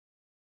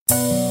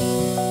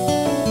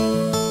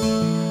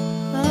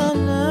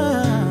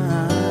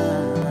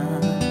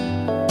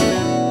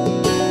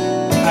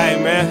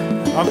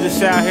I'm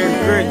just out here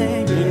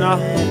gritting, you know.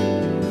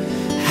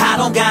 I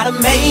don't gotta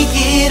make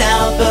it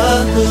out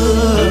the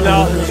hood. You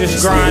know,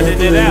 just grinding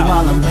it out.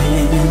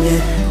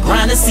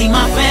 Grind to see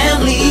my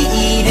family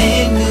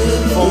eating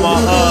good. For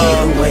my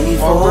real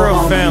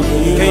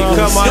family. Can you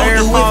cut my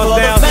hair falls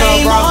down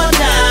some, bro?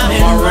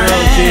 My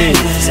real G's.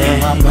 Spend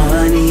my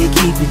money and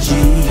keep it G.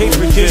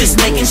 Just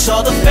making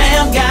sure the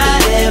fam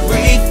got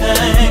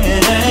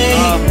everything.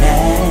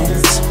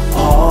 That's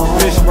all.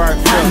 I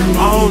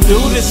don't do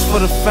this for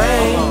the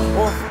fame.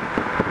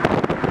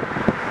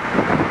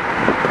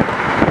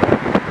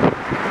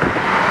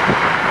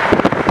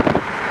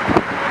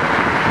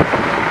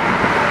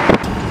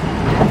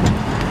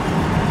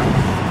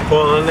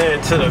 Pulling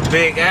into the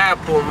Big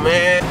Apple,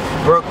 man.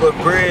 Brooklyn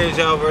Bridge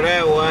over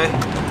that way.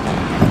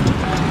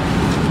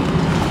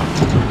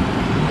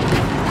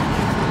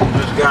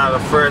 Just got a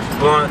fresh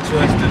blunt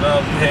twisted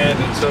up,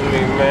 handed to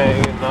me,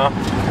 man, you know.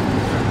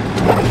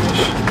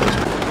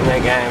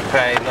 Nigga ain't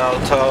paid no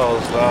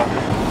tolls, though.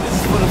 This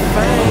for the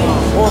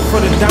fame or for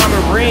the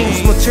diamond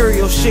rings.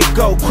 Material shit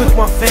go quick,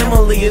 my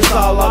family is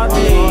all I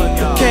need.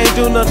 Can't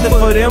do nothing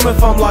for them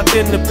if I'm locked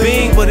in the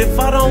beam. But if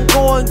I don't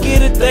go and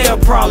get it, they'll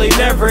probably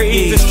never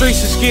eat. The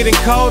streets is getting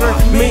colder,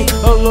 me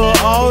a little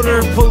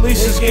older.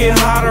 Police is getting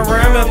hot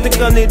around me, I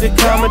think I need to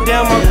calm it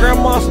down. My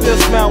grandma still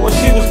smiled when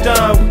she was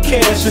dying with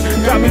cancer.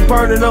 Got me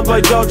burning up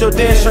like Dojo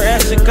Dancer,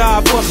 asking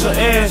God for some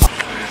answers.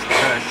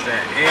 Touch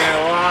that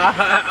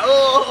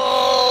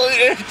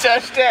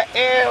touch that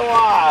NY.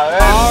 I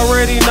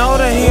already know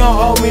that he don't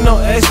owe me no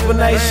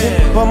explanation,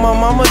 but my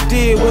mama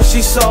did when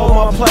she sold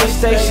my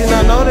PlayStation.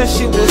 I know that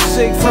she was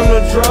sick from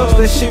the drugs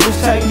that she was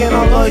taking.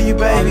 I love you,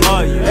 baby,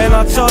 and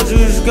I told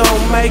you was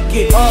gonna make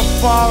it. Up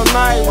all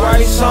night,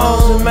 write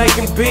songs and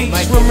making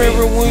beats.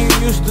 Remember when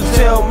you used to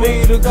tell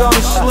me to go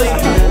to sleep?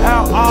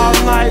 Out all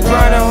night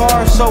grinding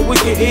hard so we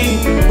can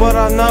eat. But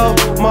I know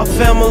my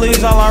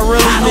family's all I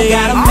really need.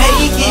 I don't gotta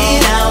make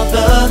it out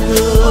the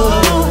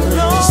hood.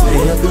 Just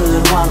live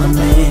good while I'm in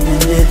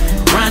it.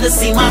 Grind to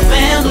see my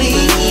family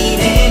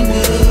eating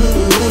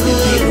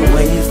good. Get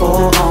away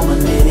for all my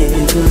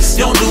niggas.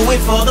 Don't do it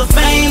for the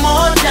fame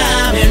or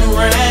diamond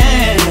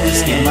rings.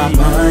 Spend my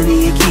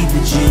money and keep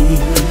it G.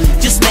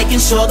 Just making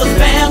sure the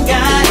fam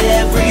got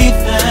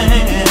everything.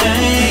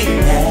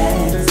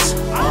 That's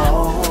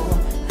all.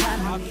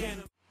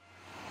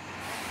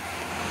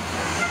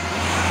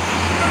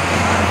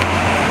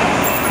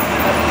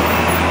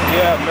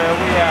 Yeah, man,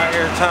 we out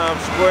here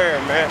Times Square,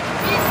 man.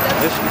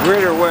 It's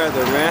gritter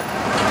weather, man.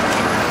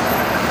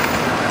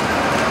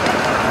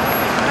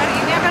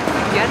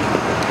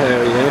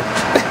 Hell yeah.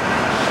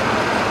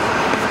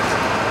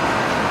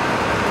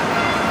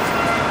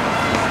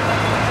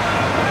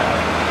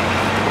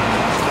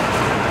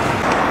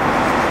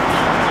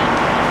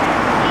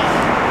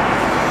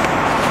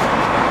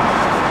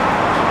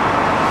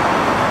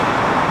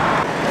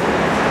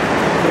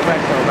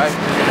 Go back,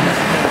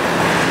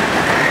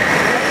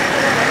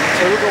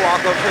 so we can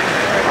walk up to the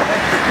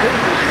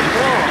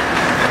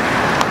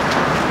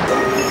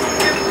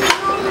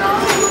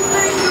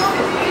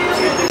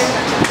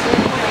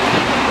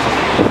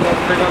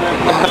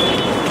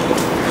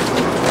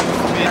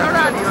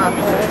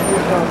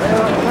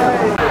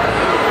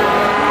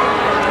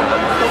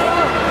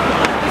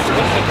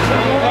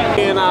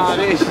and all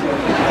this shit.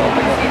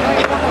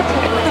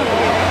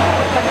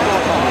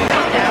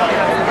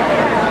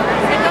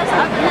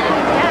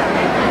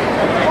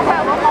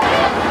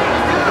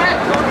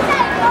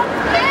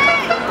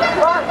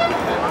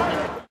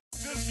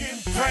 Just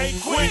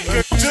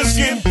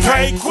getting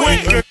paid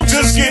quicker,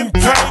 just getting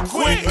paid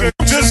quicker,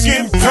 just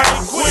getting paid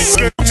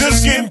quicker,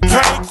 just getting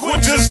paid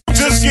quicker,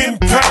 just getting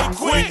paid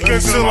quicker.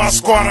 Till I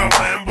squat a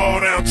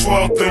Lambo down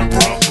 12th and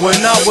Brooklyn.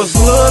 When I was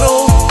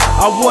little,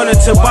 I wanted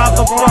to buy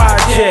the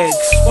projects,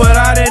 but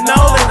I didn't know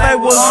that they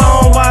was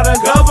owned by the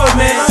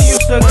government. I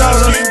used to go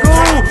to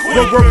school,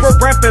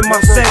 repping my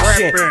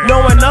section,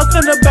 knowing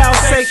nothing about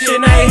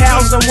Section 8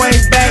 housing way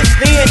back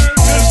then.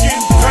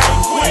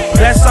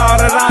 That's all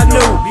that I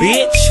knew,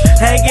 bitch.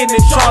 Hanging in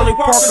Charlie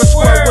Parker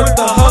Square with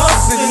the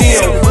hustling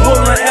deal.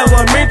 Woodland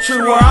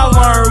Elementary where I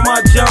learned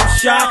my jump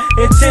shot.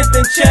 In 10th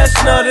and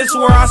Chestnut is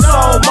where I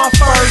sold my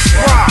first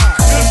rock.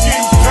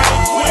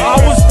 I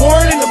was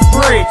born in the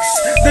bricks,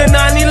 the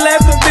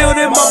 9/11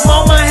 building. My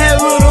mama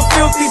had little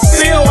filthy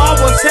feel. I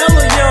was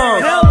hella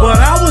young, but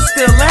I was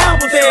still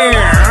out there.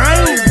 I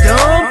ain't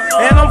dumb,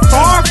 and I'm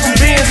far from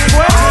being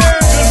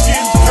square.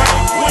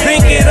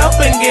 Think it up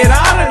and get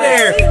out of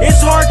there.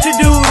 It's hard to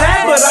do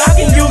that, but I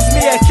can use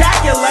me a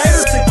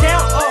calculator to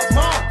count up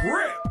my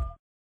grip.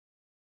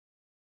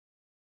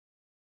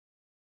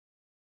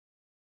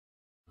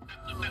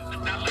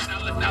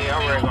 Yeah,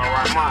 I'm ready to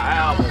write my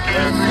album,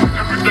 man.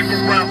 Everything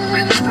around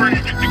me is free.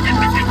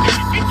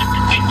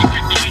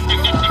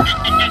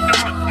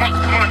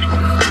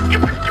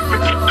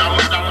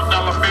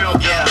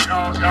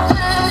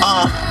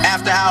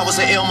 After hours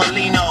of Il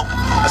Molino,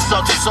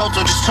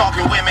 Soto, just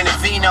talking women and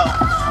vino.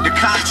 The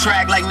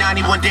contract like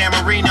 91 Dan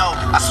Marino.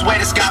 I swear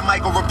this guy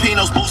Michael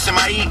Rapino's boosting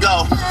my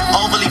ego.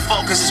 Overly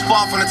focused, it's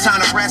far from the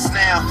time to rest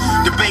now.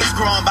 Debates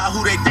growing about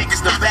who they think is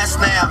the best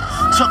now.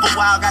 Took a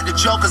while, got the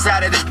jokers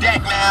out of the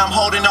deck now. I'm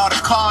holding all the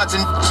cards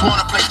and just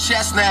wanna play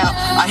chess now.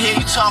 I hear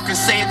you talking,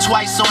 say it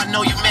twice so I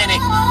know you meant it.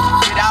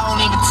 Yet I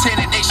don't even tend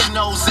it, they should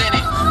know who's in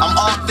it. I'm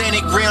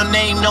authentic, real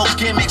name, no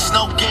gimmicks,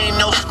 no game,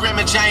 no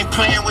scrimmage. I ain't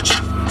playing with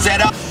you. Set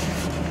up.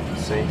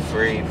 Say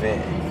free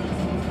event.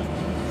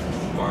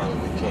 Martin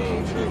Luther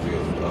King tribute.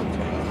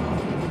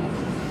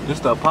 Okay. This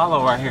the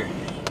Apollo right here.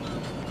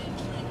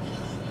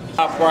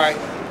 Stop right.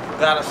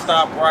 Gotta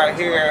stop right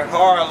here in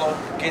Harlem.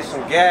 Get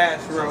some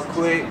gas real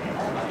quick.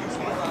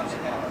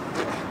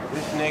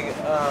 This nigga,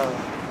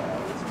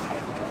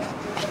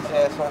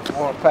 just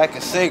want a pack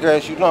of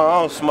cigarettes. You know I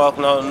don't smoke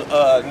no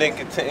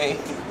nicotine.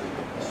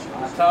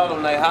 I told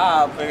them they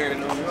high up here in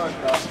New York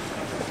though.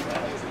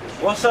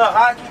 What's up,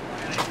 Aki?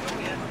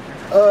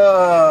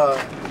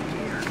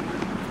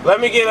 Let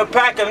me get a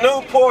pack of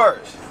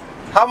Newports.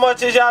 How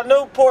much is y'all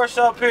Newports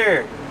up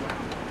here?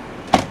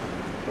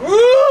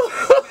 Woo!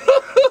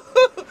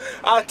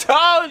 I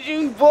told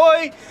you,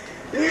 boy.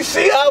 You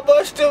see how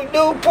much them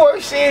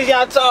Newports is?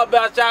 Y'all talking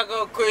about y'all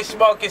gonna quit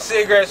smoking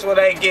cigarettes when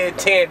they get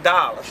 $10.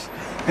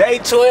 They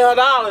 $12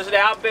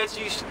 now. I bet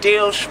you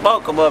still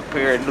smoke them up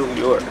here in New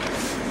York.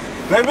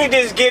 Let me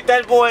just get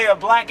that boy a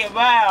Black and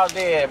Mild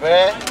then,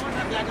 man.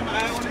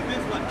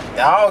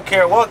 I don't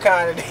care what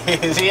kind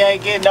it is. He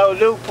ain't getting no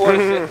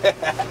Newports.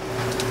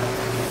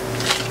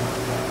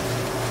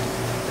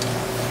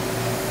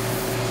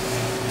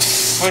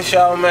 For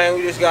sure, man.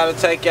 We just gotta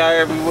take y'all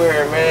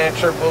everywhere, man.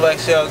 Triple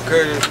XL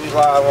Gritterz. We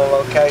live on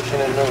location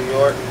in New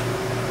York.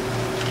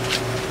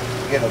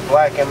 Get a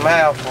Black and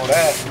Mild for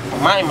that.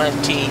 My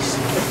teeth.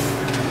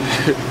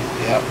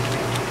 Yep.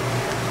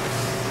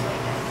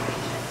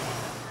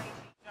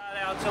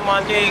 To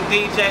my nigga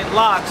DJ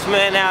Locks,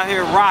 man, out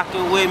here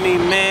rocking with me,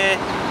 man.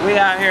 We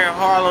out here in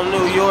Harlem,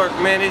 New York,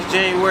 man. It's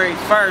January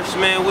 1st,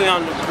 man. We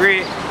on the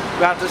grid.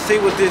 About to see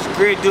what this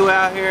grid do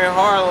out here in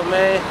Harlem,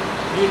 man.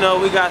 You know,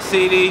 we got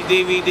CDs,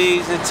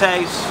 DVDs, and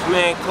tapes,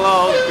 man.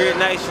 Clothes, Grit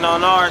Nation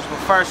on ours. But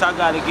first, I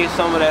gotta get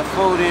some of that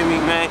food in me,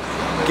 man.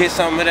 Get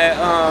some of that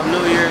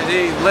New Year's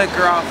Eve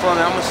liquor off of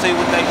me. I'm gonna see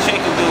what they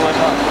chicken doing.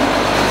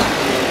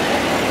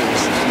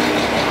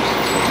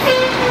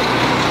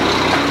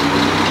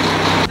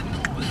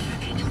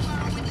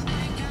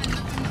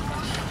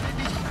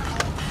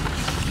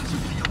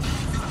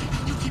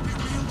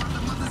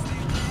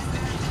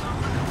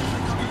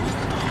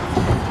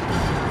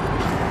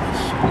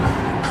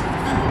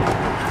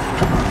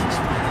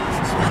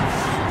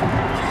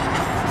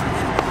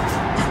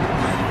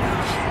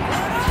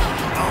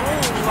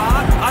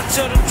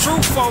 Tell the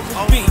truth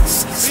over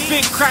beats.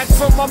 Spit crack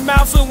from my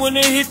mouth and when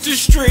it hit the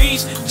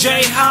streets.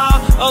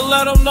 J-High, I'll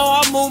let them know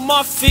I move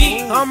my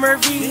feet. I'm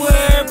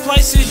everywhere,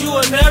 places you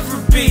will never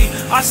be.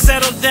 I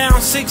settled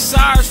down 6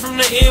 hours from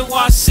the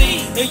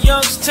NYC. In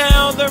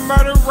Youngstown, their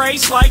murder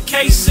rates like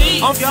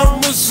KC. I'm from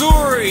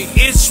Missouri,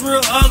 it's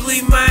real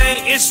ugly,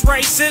 man. It's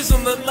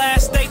racism, the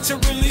last state to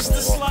release the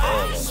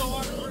slaves.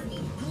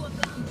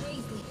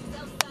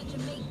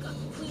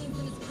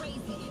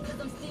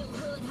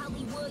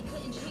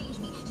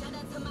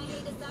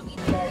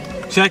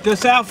 Check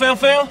this out, fam.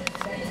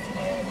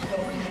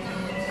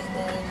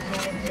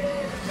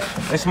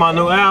 It's my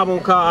new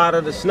album called Out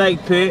of the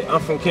Snake Pit. I'm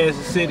from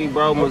Kansas City,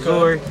 bro,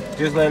 Missouri.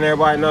 Just letting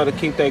everybody know to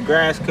keep their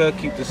grass cut,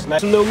 keep the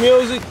snake. Some new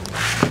music.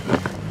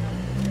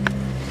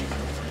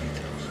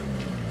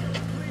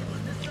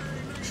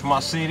 It's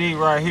my CD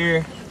right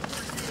here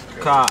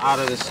called Out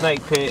of the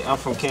Snake Pit. I'm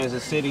from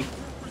Kansas City.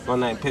 My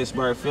name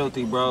Pittsburgh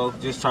Filthy, bro.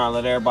 Just trying to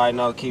let everybody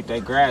know, keep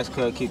their grass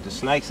cut, keep the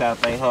snakes out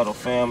they huddle,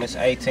 fam. It's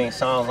 18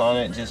 songs on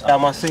it. Just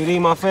got my CD,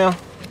 my fam.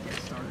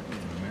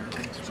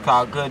 It's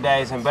called Good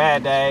Days and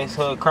Bad Days.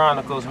 Hood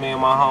Chronicles, me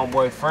and my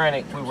homeboy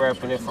Frantic. We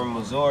repping it from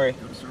Missouri.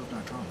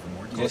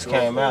 Just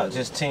came out,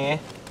 just 10.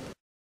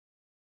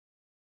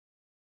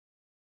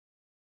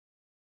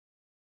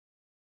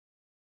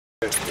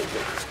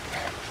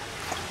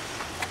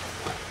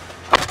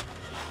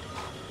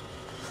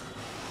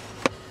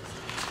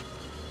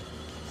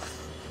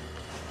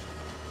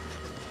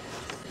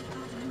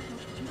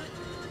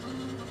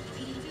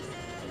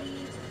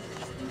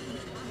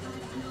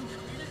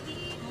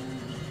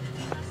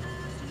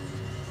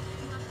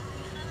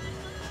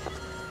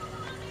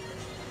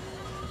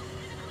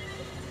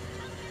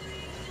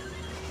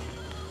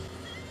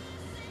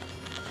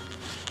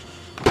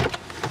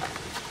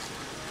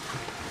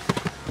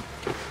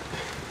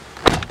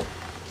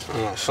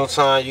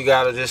 Sometimes you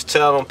gotta just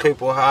tell them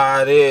people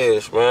how it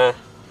is, man.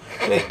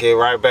 They get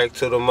right back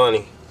to the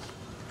money.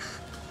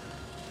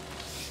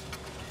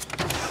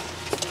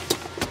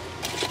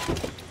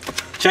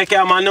 Check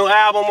out my new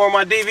album or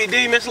my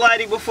DVD, Miss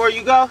Lady, before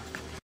you go.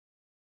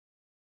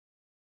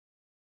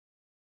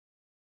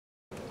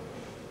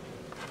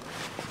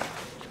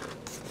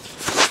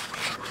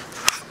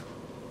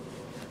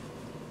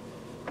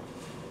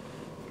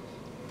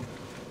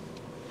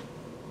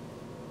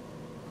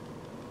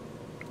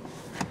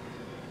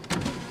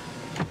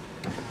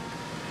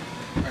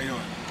 How you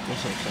doing?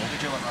 What's up, son?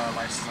 Get your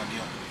license on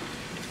deal.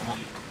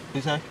 You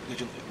say? Get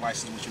your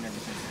license with you and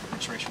everything.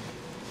 Registration.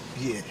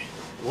 Yeah.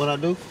 What I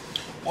do?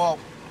 Well,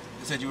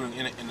 they said you were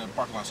in the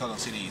parking lot selling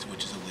CDs,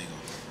 which is illegal.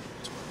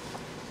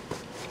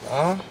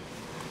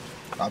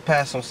 I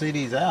passed some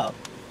CDs out.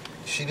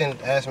 She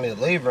didn't ask me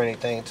to leave or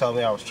anything, told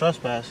me I was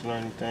trespassing or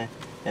anything.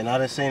 And I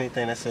didn't see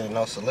anything that said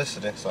no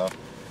soliciting, so.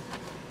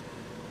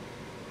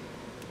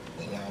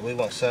 Nah, we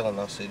weren't selling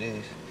no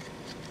CDs.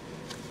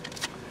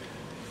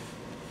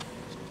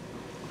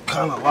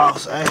 Kinda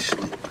lost,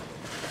 actually.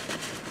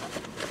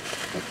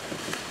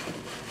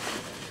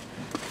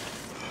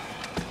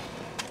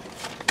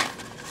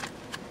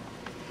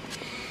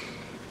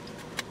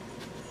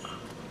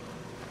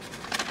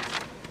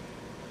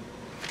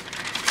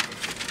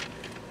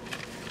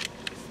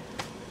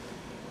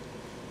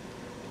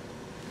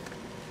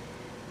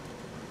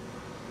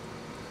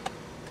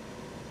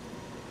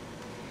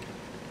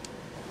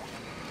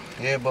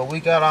 Yeah, but we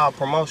got our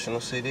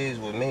promotional CDs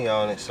with me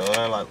on it, so it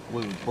ain't like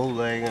we was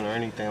bootlegging or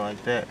anything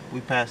like that.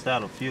 We passed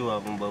out a few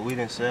of them, but we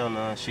didn't sell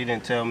none. She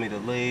didn't tell me to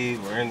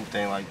leave or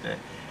anything like that.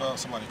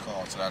 Somebody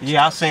called. So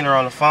yeah, I seen her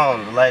on the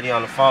phone, the lady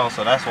on the phone,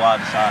 so that's why I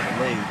decided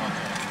to leave. Okay.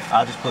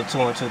 I just put 2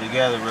 and 2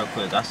 together real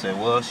quick. I said,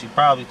 well, she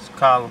probably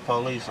calling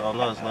police on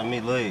us, let me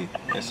leave.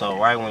 And so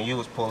right when you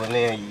was pulling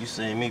in, you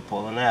seen me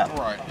pulling out.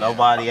 Right.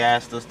 Nobody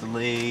asked us to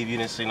leave. You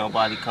didn't see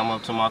nobody come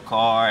up to my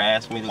car,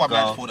 ask me to go.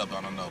 I pulled up,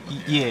 I don't know.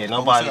 But yeah,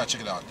 nobody. We still gotta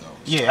check it out, though.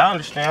 Yeah, I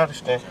understand,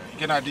 Okay.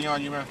 Get an ID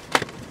on you, man?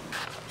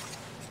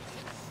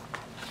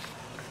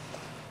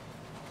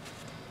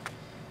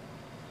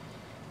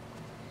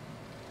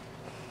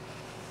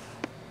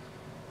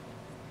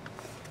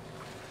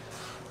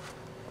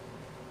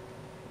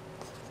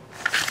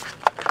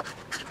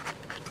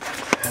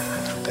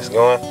 It's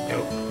going?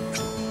 Yep.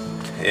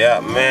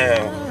 Yeah,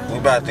 man. We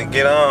about to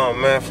get on,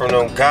 man, from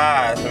them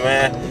guys,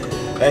 man.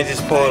 They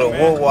just pulled a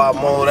woo-wop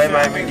move. They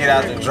made me get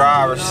out the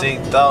driver's seat,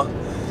 though.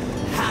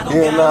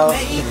 You know?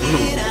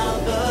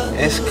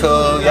 It's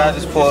cool. Y'all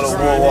just pulled a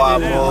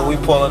woo-wop move. We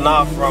pulling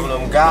off from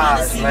them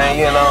guys, man,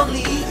 you know?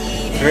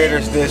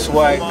 Gritterz This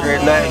Way,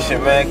 Grit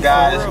Nation, man.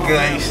 God is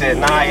good. He said,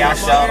 nah, y'all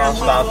sure don't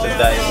stop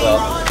today, so.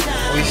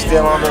 We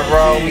still on the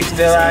road. We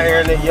still out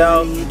here in the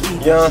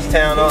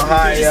Youngstown,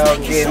 Ohio,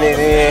 getting it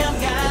in.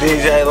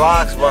 DJ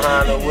Locks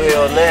behind the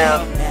wheel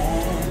now.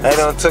 They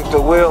done took the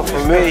wheel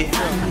from me.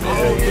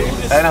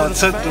 They done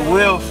took the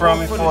wheel from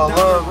me for a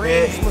little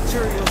bit.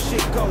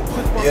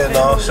 You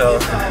know, so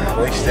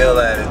we still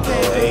at it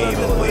though.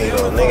 We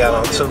nigga got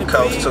on 2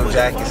 coats, 2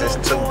 jackets. It's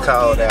too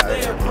cold out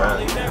here,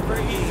 man.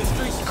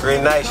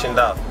 Grit Nation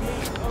though.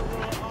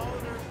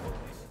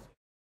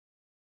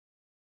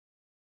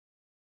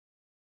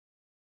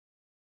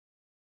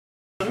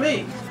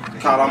 Me.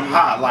 Cause I'm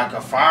hot like a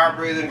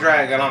fire-breathing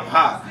dragon, I'm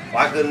hot.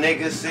 Like a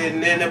nigga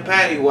sitting in the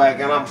paddy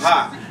wagon, I'm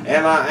hot.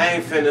 And I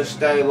ain't finna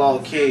stay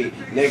low-key.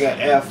 Nigga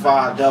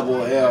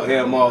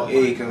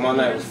F-I-double-L-M-O-E. Cause my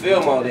name was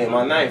Philmo then,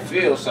 my name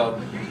Phil, so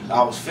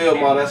I was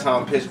Philmo, that's how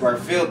I'm Pittsburgh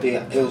Filthy.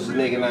 It was a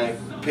nigga named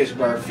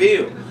Pittsburgh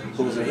Phil,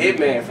 who was a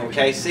hitman from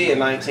KC in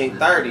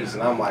 1930s.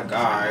 And I'm like,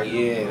 alright,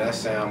 yeah, that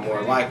sound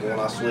more like it when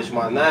I switched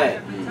my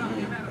name.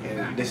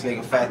 This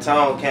nigga Fat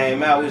Tone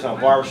came out, we was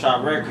on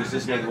Barbershop Records,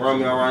 this nigga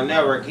Romeo on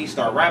Network, he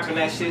started rapping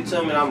that shit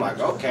to me, and I'm like,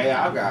 okay,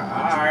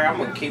 alright, I'm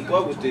gonna keep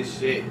up with this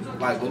shit.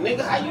 Like, well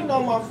nigga, how you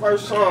know my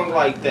first song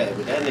like that?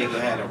 But that nigga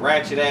had a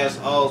ratchet ass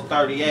old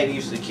 38 he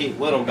used to keep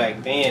with him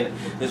back then.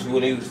 This is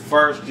when he was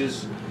first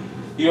just,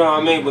 you know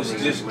what I mean, was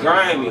just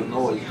grimy.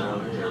 Noise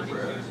down here,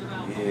 bro.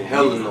 Yeah,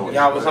 hella noise.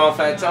 Y'all was on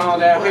Fat Tone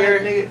down here?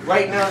 Nigga,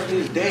 right now to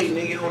this day,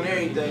 nigga, on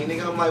everything.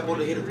 Nigga, I'm like, able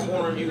to hit a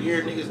corner and you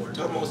hear niggas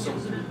talking about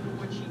something.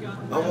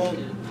 I'm on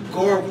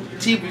Gore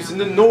TVs in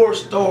the North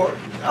Star.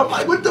 I'm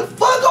like, what the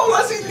fuck? All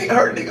I see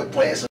her nigga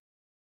playing some.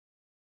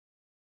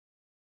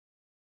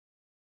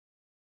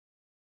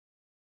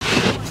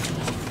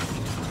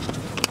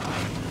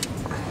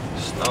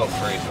 Snow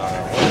freeze on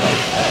her.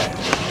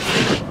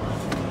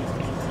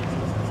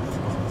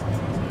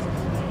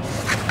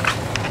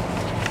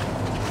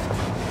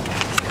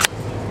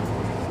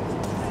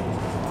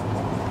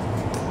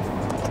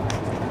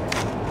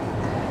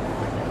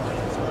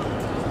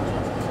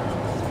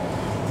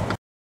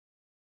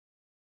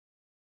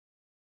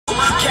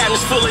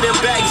 Cabinets full of them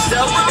baggies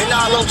though, and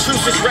all on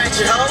truth is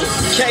ratchet hoes.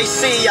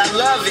 KC, I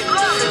love it.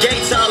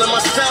 Gates all in my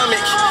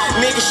stomach.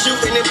 Niggas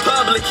shooting in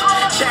public.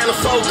 Channel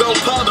 4 gon'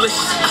 publish.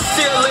 I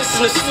still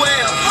listen to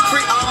Swell.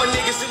 Free all my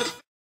niggas in the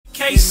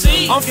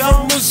KC, I'm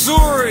from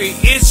Missouri.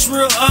 It's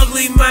real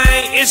ugly,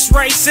 man. It's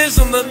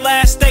racism, the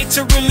last state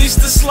to release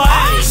the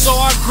slaves. So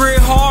I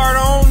grit hard,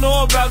 I don't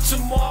know about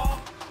tomorrow.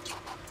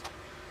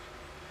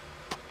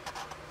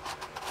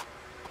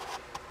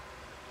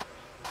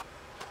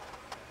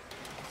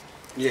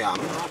 Yeah,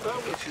 I'm not done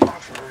with you.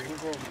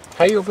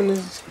 How you open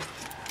this?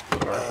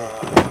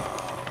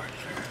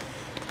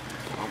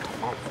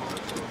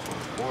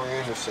 More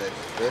intersections.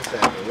 That's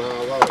happening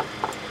all over.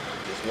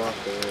 Just not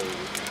the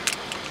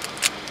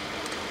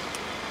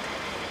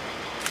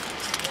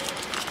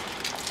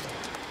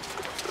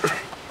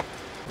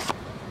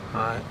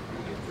Alright.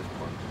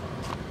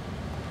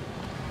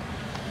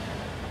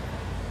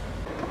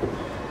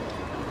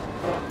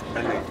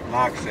 That nigga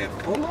Knox said,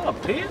 pull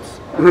up, Pitts.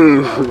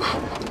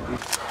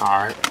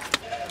 Alright.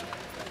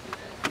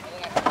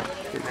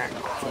 Get that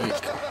quick.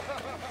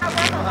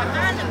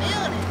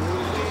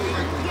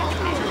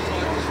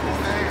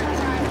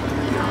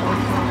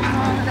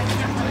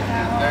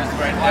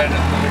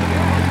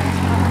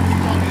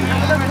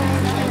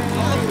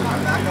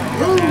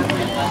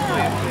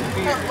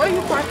 Where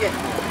you parking?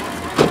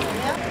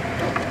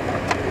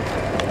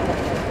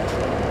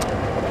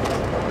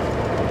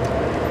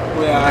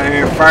 We out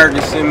here in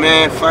Ferguson,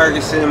 man.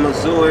 Ferguson,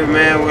 Missouri,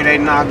 man, where they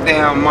knocked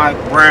down Mike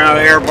Brown.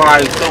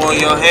 Everybody throwing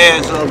your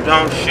hands up,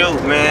 don't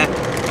shoot, man.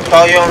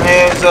 Throw your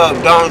hands up,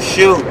 don't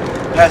shoot.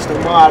 That's the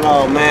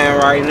motto, man,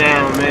 right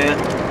now, man.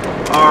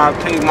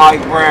 R.I.P.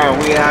 Mike Brown.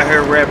 We out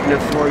here repping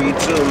it for you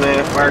too,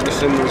 man.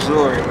 Ferguson,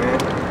 Missouri, man.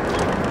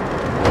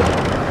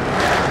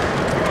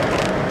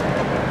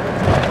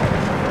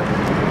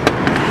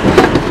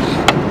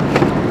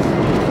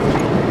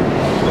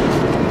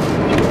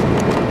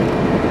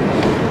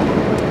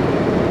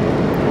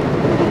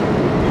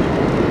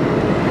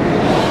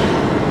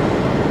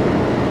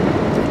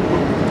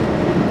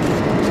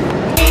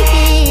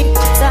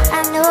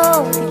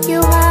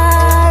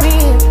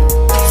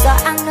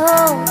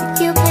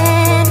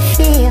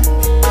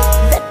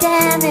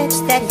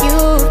 That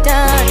you've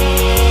done.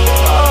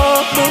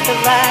 Oh, who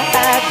have I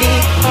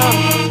become?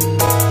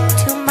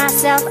 To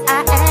myself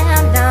I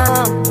am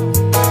numb.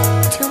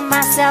 To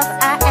myself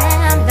I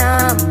am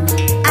numb.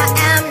 I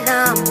am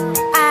numb.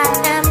 I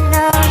am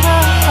numb.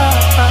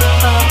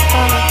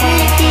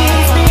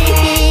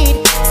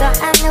 Breathe. So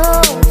I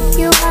know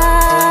you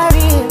are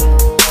real.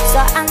 So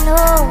I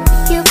know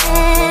you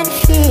can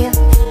feel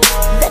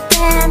the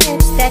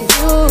damage that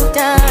you've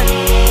done.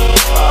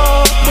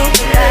 Oh, who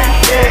have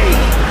I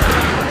become?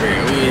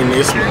 In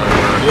this one,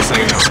 this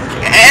ain't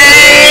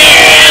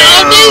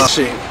no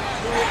shit.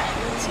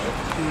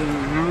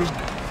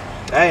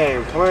 They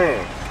ain't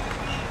playing.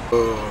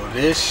 Oh,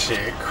 this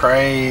shit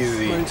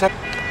crazy. So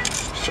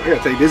I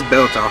gotta take this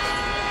belt off.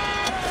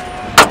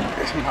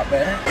 That's my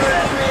bad.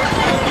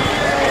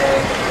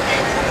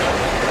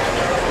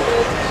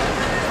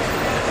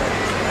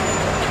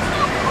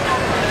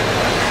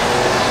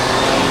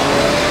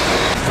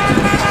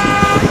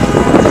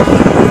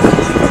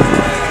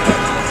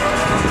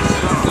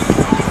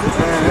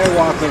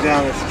 Walking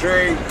down the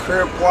street,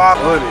 crip walk,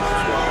 hoodies.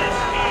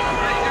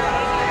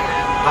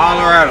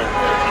 Holler at him.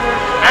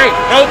 Hey,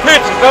 no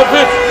pictures, no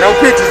pictures. No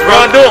pictures, bro.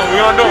 We gonna do them, we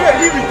gonna do them. Yeah,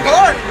 he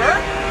recording, man.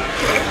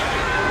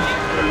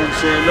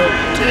 No.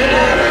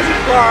 Yeah, that's a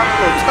car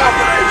on top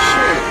of that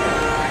shit.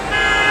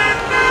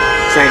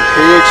 Same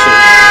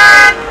pictures.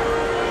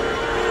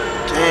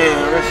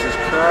 Damn, this is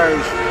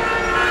crazy.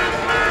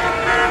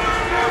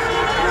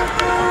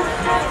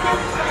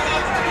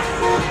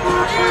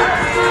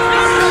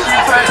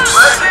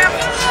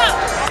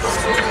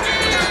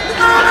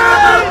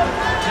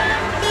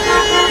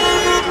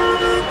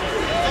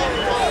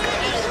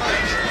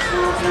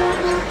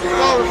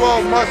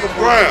 Michael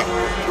Brown.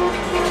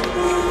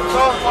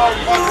 Talk about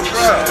Michael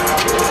Brown.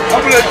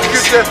 I'm gonna let you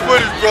get that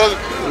footage, brother.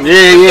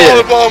 Yeah, it's yeah. all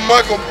about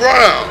Michael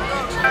Brown.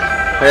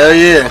 Hell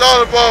yeah. It's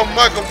all about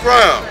Michael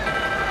Brown.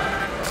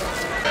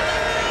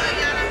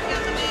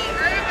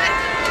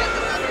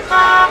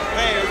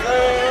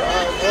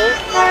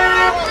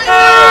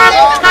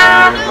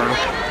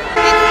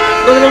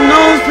 Look at them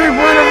news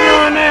people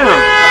interviewing them.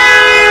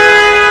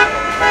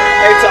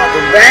 They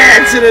talking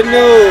bad to the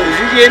news.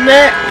 You getting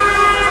that?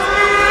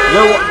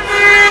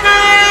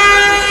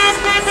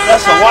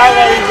 That's a white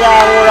lady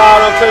driving with all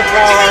them people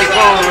on her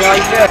phone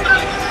like that.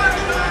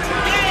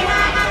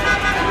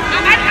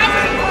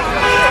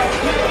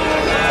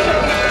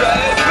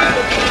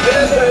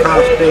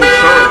 Cops think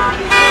something.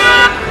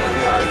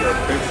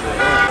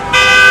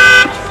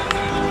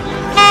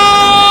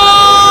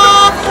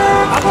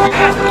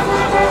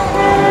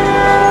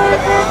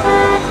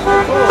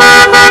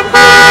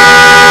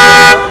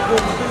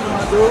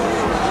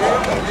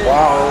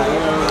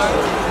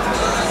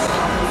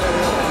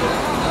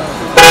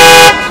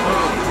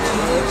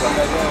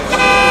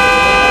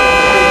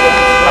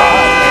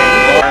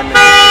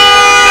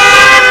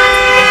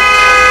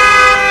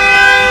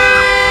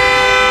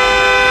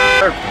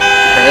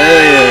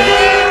 Hell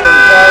yeah.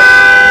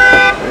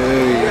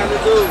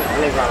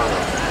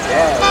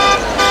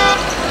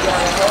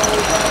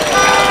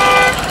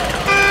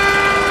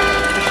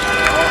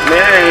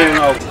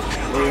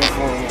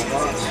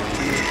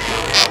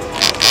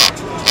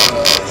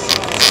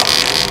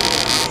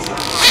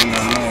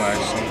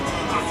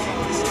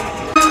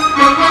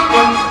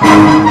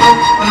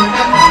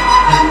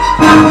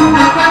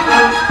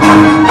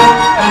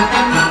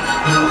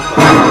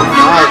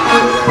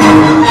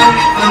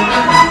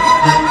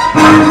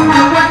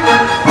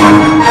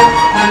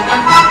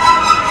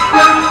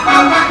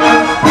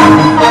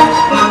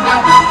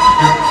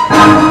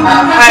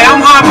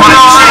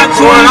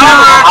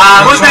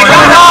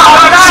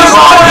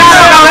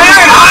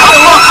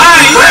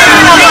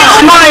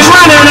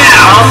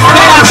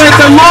 thank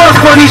the Lord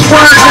for these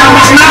words out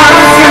my mouth.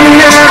 Give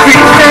me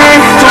everything,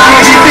 so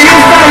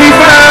everything's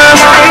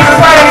 35.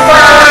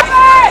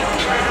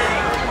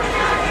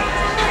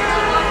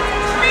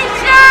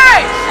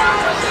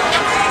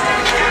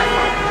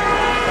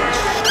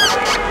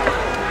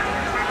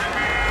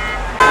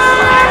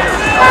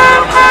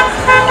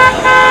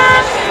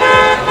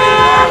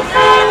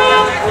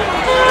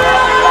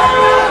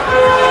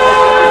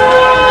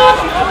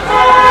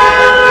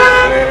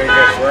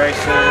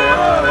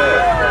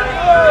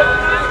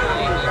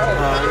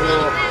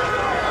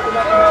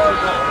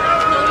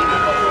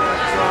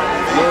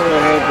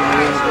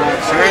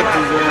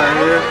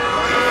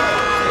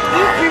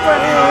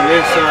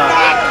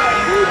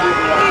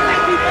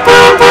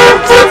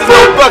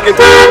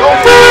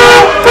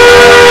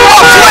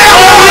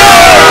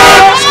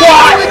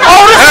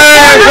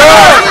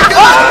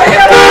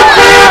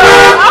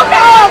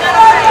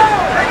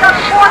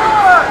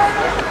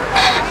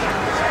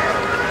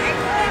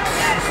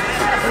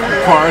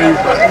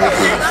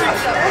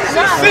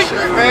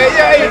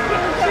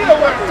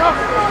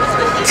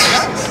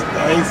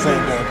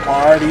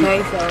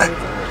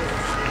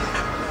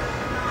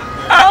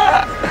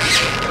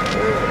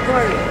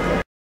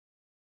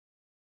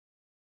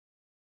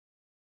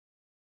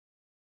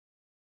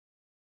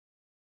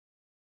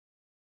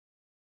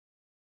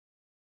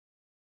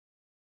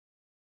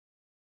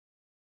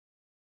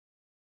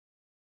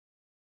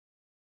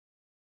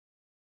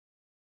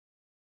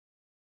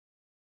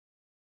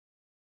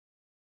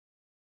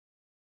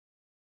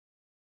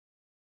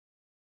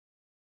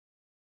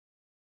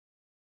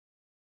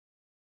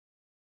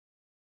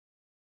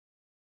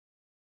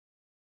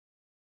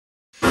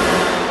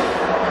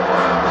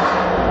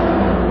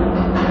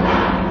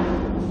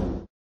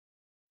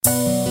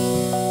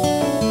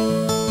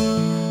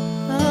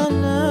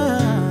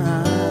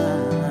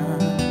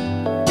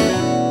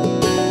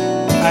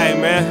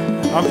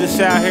 I'm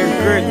just out here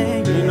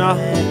gritting, you know.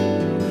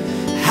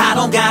 I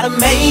don't gotta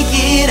make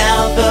it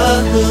out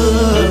the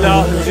hood. You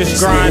know, just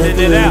grinding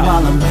it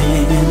out.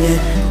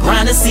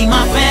 Grind to see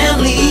my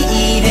family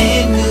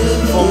eating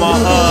good. For my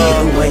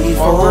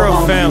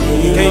real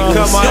family. Can you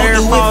cut my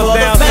AirPods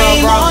down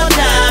some, bro?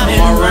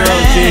 My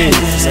real G's.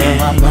 Spend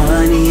my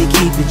money and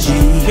keep it G.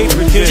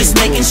 Just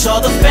making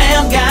sure the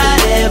fam got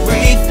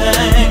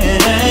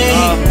everything.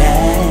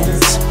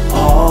 That's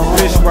all.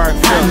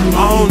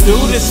 I don't do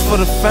this for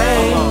the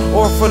fame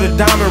or for the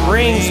diamond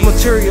rings.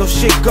 Material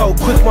shit go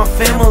quick, my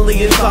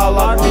family is all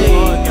I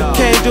need.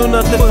 Can't do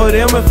nothing for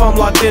them if I'm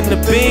locked in the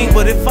Bing,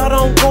 but if I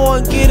don't go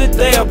and get it,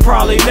 they'll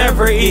probably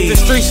never eat. The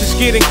streets is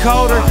getting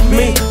colder,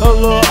 me a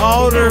little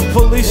older.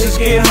 Police is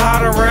getting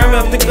hot around me,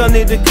 I think I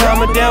need to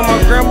calm it down.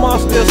 My grandma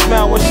still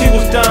smiled when she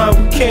was dying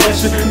with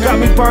cancer. Got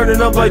me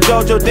burning up like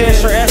JoJo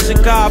Dancer,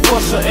 asking God for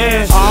some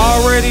answers. I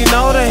already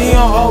know that he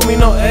don't owe me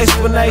no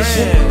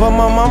explanation, but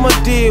my mama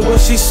did when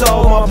she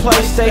sold my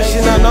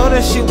PlayStation. I know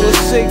that she was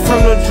sick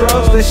from the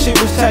drugs that she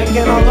was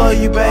taking. I love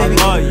you, baby,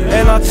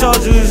 and I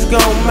told you was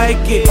gonna make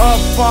it. Up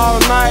all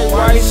night,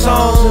 write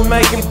songs and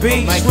making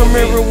beats.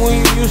 Remember when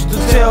you used to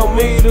tell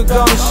me to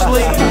go to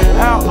sleep?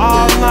 Out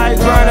all night,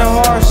 grinding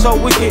hard so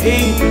we can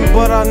eat.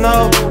 But I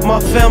know my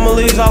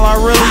family's all I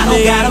really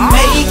need. I don't gotta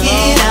make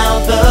it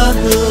out the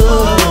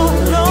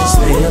hood. Just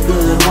live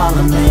good while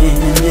I'm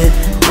in it.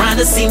 Grind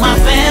to see my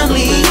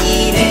family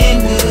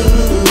eating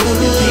good.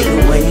 Get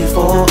away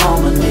for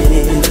all my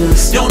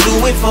niggas. Don't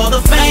do it for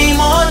the fame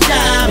or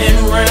diamond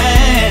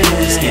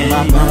rings. Get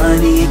my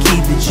money and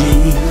keep it G.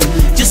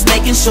 Just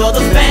making sure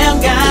the fam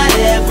got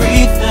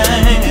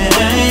everything.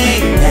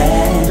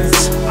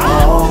 That's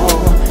all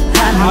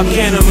I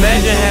can't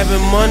imagine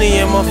having money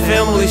and my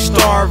family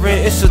starving.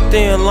 It's a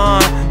thin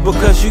line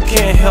because you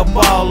can't help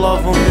all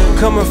of them.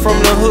 Coming from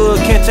the hood,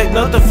 can't take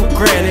nothing for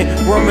granted.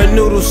 Ramen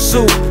noodle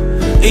soup,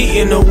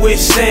 eating a wish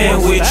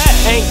sandwich.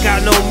 Ain't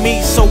got no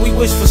meat, so we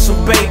wish for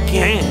some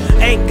bacon.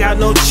 Ain't got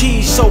no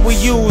cheese, so we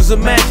use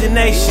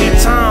imagination.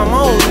 Time,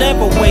 I don't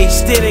never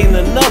waste, it ain't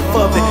enough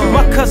of it.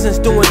 My cousin's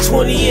doing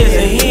 20 years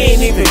and he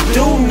ain't even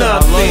do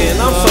nothing.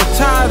 I'm so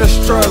tired of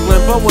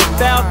struggling, but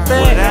without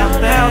that,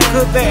 how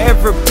could there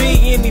ever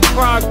be any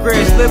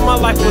progress? Live my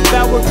life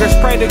without regrets,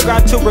 pray to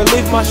God to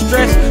relieve my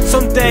stress.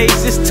 Some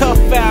days it's tough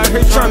out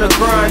here trying to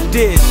grind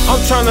this.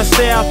 I'm trying to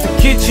stay out the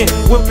kitchen,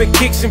 whipping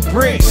kicks and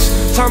bricks.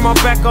 Turn my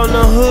back on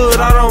the hood,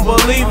 I don't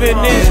believe in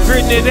this.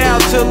 Gritting it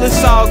out till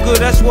it's all good,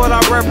 that's what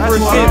I represent.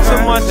 To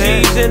my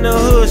G's in the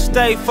hood,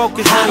 stay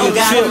focused on your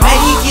I chip. don't gotta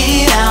make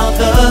it out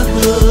the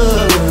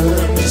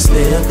hood. Just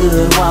live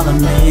good while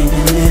I'm in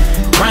it.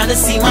 Grind to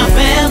see my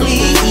family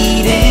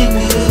eating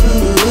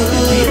good.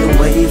 Get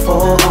away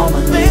for all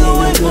my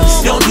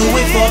niggas. Don't do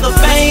it for the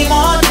fame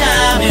or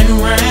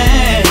diamond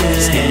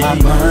rings. Get my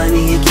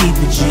money and keep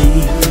it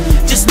G.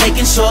 Just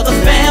making sure the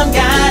fam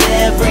got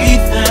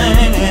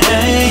everything.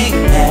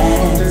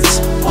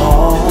 That's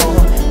all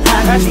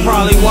I need. That's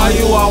probably Molly, why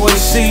you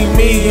always see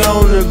me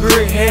on the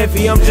grit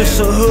heavy? I'm just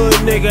a hood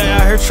nigga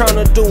out here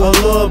trying to do a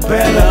little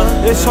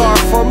better. It's hard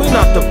for me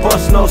not to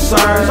bust no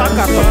sirens. I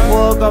got the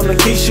plug on the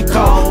Keisha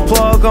Cole,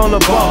 plug on the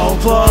ball,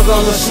 plug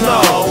on the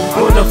snow.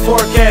 When the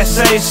forecast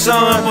say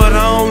sun, but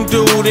I don't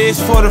do this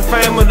for the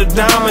fame of the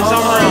diamonds.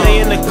 I'm really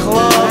in the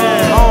club,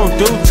 I don't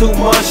do too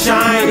much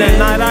shine. At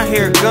night I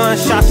hear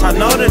gunshots, I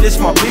know that it's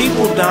my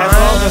people dying. As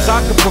long as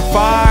I can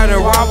provide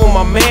and rob when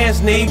my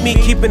mans need me,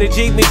 keeping the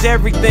Jeep means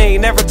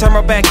everything, never turn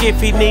my back if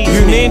he needs me.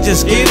 You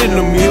ninjas get in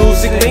the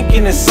music,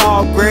 thinking it's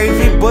all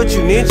gravy, but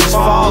you ninjas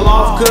fall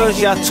off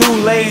cause y'all too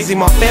lazy.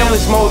 My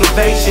family's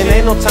motivation,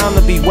 ain't no time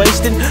to be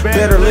wasting.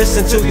 Better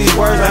listen to these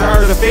words I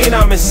heard the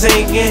phenom is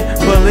singing.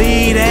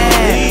 Believe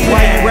that,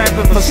 why you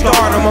rapping for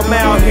stardom? I'm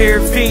out here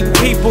feeding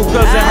people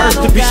cause it hurts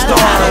to be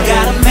starving. I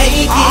gotta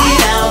make it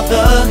out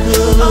the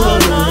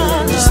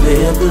hood, just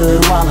live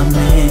good while I'm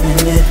in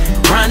it.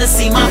 Trying to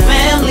see my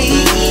family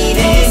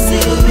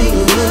eating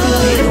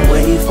good,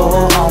 wait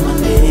for all my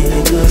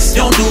niggas.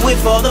 Don't do it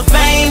for the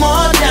fame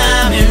or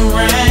diamond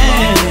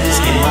rings.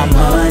 Get my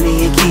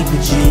money and keep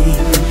it G,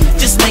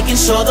 just making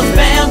sure the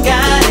fam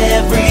got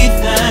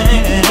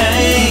everything.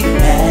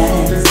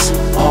 That's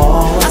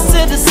all I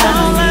said, that's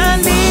all I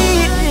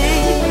need,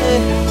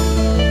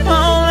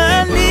 all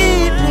I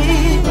need,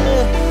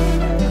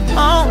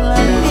 all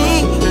I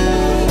need.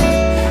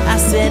 I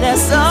said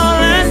that's all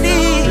I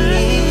need.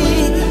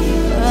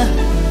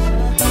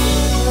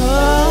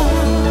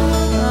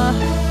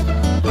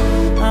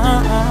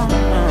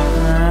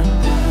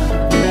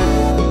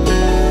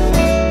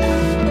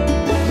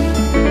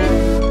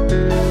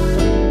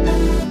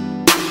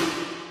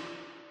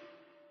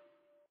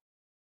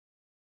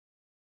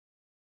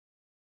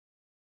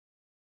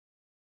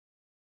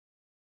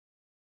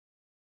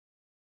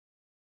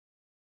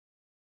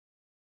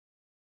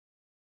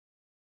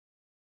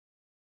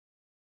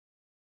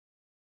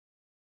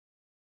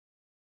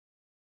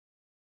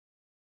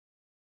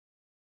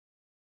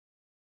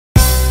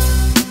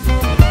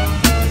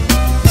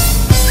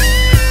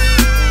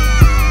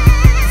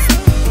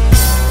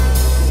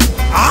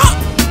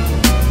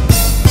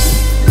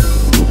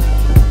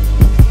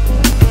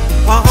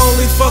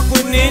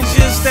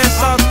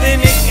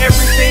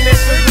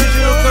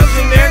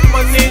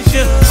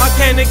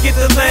 Get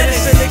the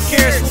lettuce and the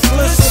carrots with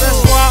glistle.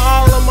 That's why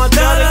all of my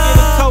daughter get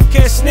a coke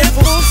and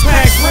sniffles.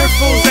 Pack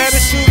riffles, had to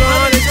shoot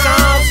 100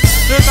 times.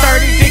 The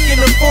 30 dick in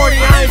the 40,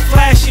 I ain't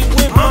flashy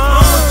with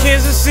my I'm a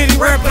Kansas City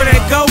rapper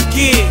that go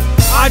get.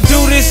 I do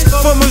this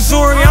for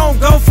Missouri, I don't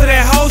go for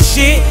that whole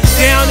shit.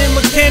 Down in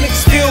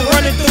mechanics, still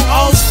running through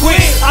old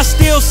squid. I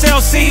still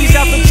sell CDs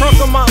out the trunk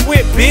of my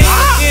whip, bitch.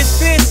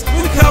 It's this,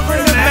 we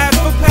covering the map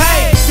for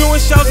pay. Doing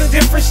shows in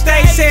different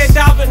states, head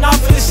diving off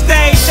of the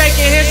stage,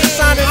 shaking hands and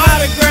signing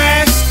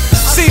autographs.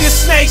 See the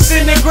snakes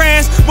in the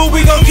grass, but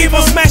we gon' keep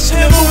on smashing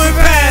and moving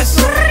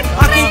past.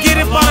 I can get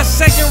it by a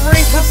second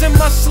ring, cause in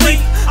my sleep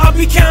I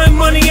be counting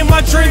money in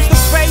my dreams. The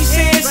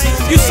faces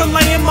used to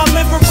lay in my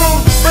living room,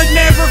 but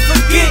never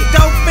forget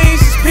dope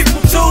fiends is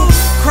people too.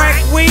 Crack,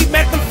 weed,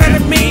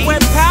 methamphetamine,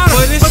 wet powder,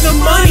 but it's the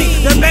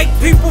money that make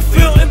people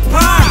feel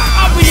empowered.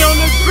 I be on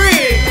the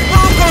grid,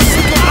 I'm gon'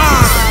 super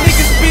high.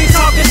 Niggas be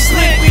talking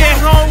slick, be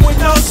at home with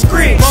no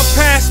script. My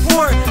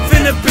passport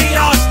finna be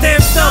all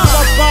stamped up.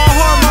 My ball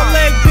hard, my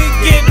leg be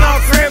getting all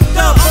cramped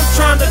up. I'm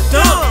trying to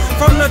dump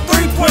from the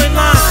 3-point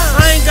line.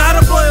 I ain't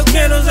gotta blow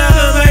candles out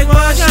to make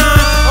my shine.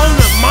 On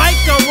the mic,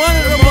 I'm one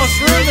of the most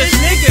realest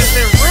niggas.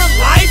 In real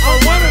life, I'm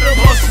one of the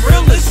most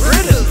realest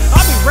riddles.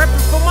 I be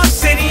reppin' for my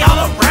city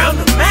all around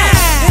the map.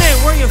 It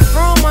ain't where you're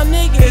from, my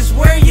nigga, it's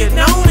where you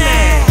known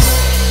at.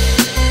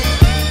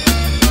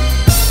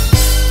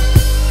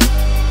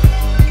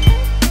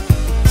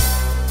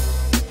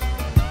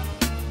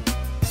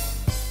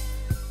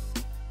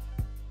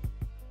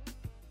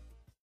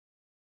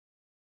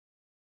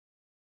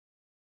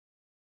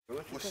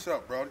 What's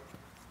up, brody?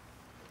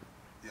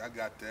 Yeah, I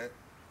got that.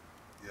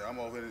 Yeah, I'm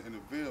over in the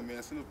Ville, man.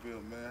 It's in the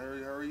Ville, man.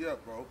 Hurry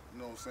up, bro. You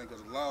know what I'm saying?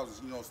 Because the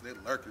laws, you know, they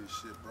lurking and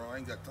shit, bro. I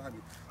ain't got time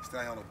to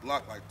stay on the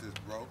block like this,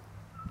 bro.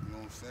 You know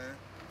what I'm saying?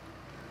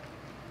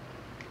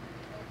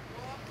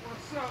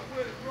 What's up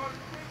with it, brother?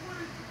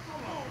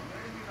 Hold on,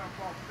 man. You not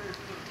about face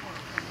to the front.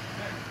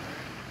 Man.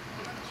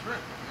 I'm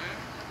tripping, man.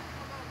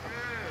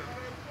 Yeah,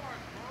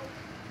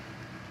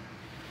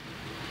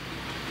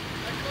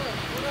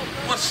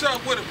 what's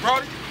up with it,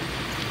 brody?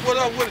 What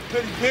up with it,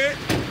 Petty Pit?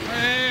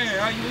 Man,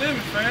 how you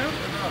living, fam?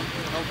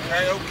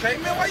 Okay.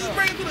 Man, why you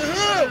bring it to the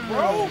hood,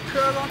 bro?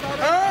 Cause I'm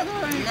not out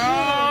here.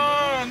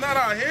 No, not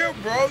out here,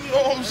 bro. You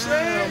know what I'm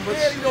saying? But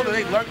yeah, you know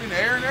they lurking in the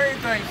air and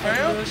everything,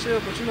 fam. Shit,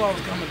 but you know I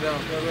was coming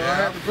down, cause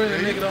I had to bring a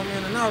nigga on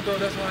in and out, though.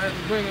 That's why I had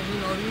to bring him. You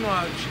know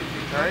how this shit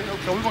be.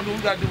 Okay, we gonna do what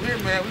we gotta do here,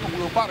 man. We gonna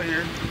wheel up out of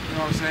here. You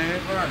know what I'm saying?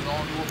 Right. We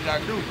gonna do what we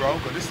gotta do, bro.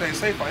 Cause this ain't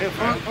safe out here,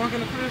 fam.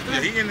 Uncle in the crib, yeah,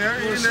 he in there.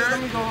 Let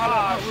me go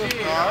holler real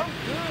quick. I'm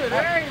good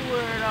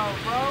everywhere, though,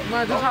 bro.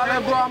 Man, just holler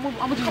at bro. I'm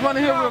gonna just run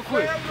in here real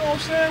quick. You know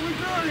what I'm saying? We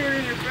good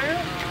here, fam.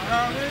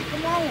 I mean,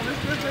 come on,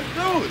 let's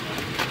do it.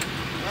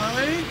 I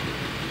mean,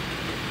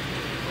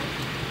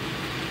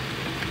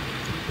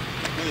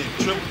 Hey,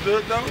 triple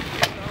good though?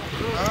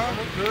 Huh?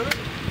 Good.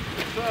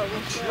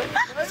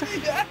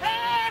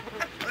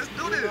 Let's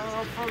do this.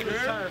 I'm from the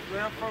turf,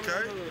 man. I'm from the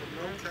hood,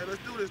 man. Okay,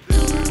 let's do this.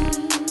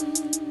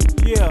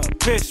 Yeah,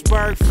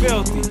 Pittsburgh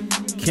filthy.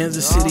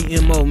 Kansas City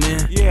MO,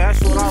 man. Yeah,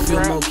 that's what I'm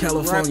Fillmore,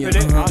 California.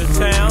 Out of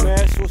town.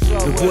 That's what's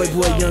up. The boy,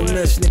 young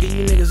nuts, nigga.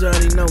 You niggas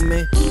already know,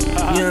 man.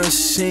 You know what I'm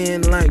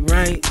saying? Like,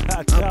 right?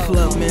 I pull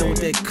up, man,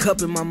 with that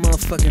cup in my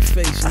motherfucking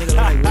face, nigga.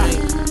 Like, right?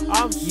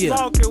 I'm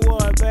smoking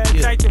one, man.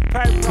 Take the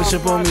paper. Push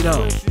up on me,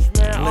 though.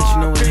 I'll let you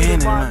know what's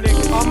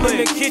happening. I'm in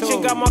the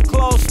kitchen, got my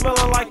clothes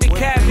smelling like the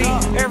cabbie.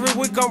 Every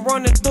week I'm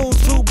running through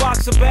 2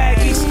 boxes of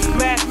baggies.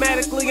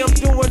 Mathematically, I'm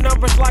doing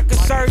numbers like a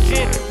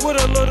surgeon. With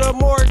a little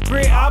more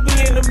grit, I'll be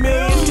in the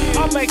millions.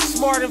 I make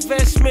smart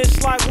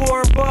investments like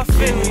Warren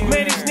Buffett.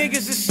 Man, these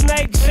niggas is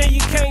snakes and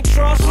you can't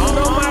trust them.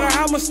 No matter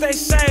how much they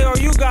say or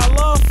you got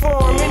love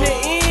for them. In the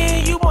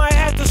end, you might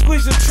have to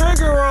squeeze the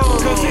trigger on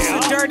them. Cause it's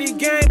a dirty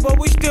game, but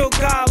we still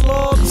got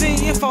loyalty.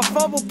 If I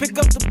fumble, pick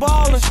up the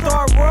ball and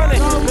start running.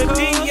 The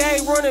DA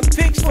running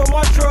picks for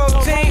my drug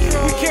team.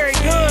 We carry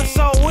guns,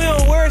 so we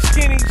don't wear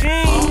skinny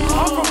jeans.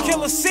 I'm from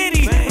Killer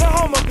City, the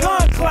home of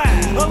gun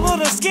class. A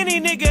little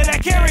skinny nigga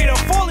that carried a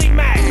fully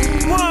Mac.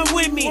 Run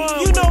with me,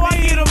 you know I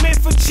get them in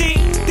for cheap.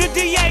 The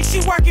DA,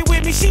 she working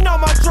with me, she know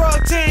my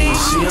drug team.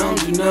 See, I don't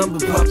do nothing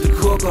but pop the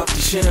cork off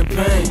the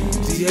champagne.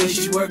 The DA,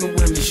 she working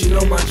with me, she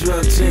know my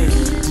drug team.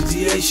 The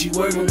DA, she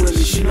working with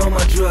me, she know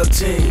my drug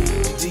team.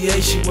 The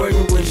DA, she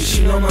working with me,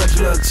 she know my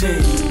drug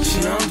team. See,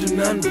 I don't do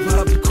nothing but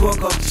pop the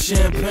cork off the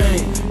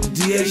champagne.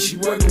 The DA, she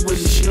working with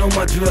me, she know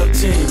my drug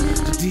team.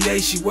 The DA,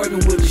 she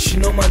working with me, she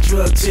know my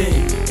drug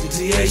team. The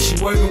DA, she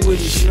working with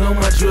me, she know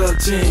my drug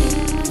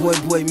team.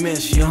 Boy,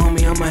 miss, your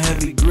homie, I'm a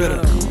heavy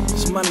gritter.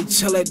 Somebody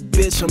tell that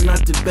bitch I'm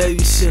not the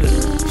babysitter.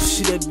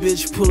 See that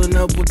bitch pulling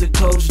up with the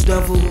coach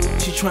duffel.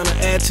 She tryna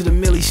add to the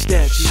milli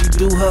stacks. She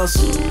do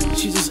hustle.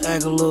 She just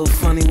act a little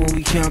funny when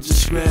we count the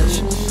scratch.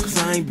 Cause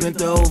I ain't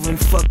bent her over and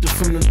fucked her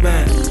from the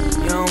back.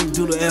 Y'all don't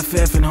do the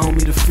FF and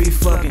homie the free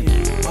fucking.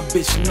 My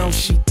bitch know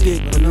she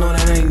thick, but no,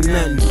 that ain't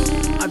nothing.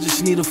 I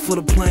just need her for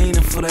the plane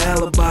and for the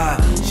alibi.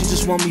 She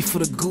just want me for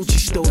the Gucci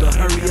store to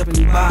hurry up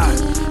and buy.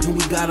 And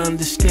we gotta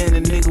understand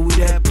it, nigga, we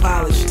that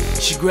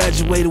polished. She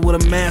graduated with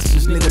a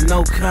master's, nigga,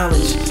 no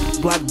college.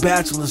 Black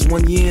bachelor's,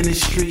 1 year in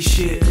this street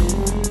shit.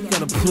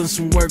 Gotta put in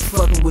some work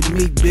fucking with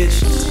me,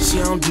 bitch. See,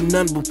 I don't do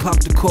nothing but pop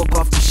the cork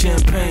off the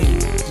champagne.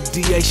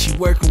 The DA, she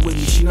working with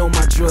me, she know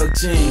my drug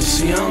team.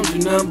 See, I don't do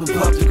nothing but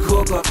pop the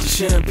cork off the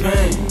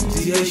champagne.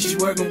 The DA, she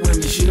working with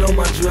me, she know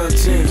my drug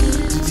team.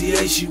 The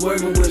DA, she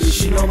working with me,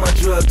 she know my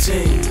drug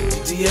team.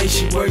 The DA,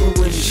 she working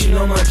with me, she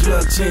know my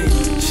drug team.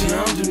 See,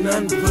 I don't do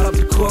nothing but pop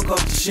the cork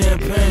off the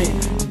champagne.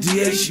 The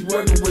DA, she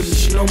working with me,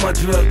 she know my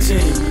drug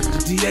team.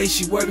 The DA,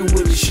 she working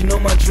with me, she know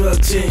my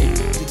drug team.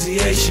 The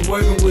DA, she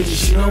working with me,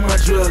 she know my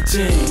drug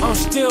team. I'm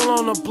still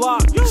on the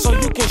block, so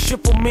you can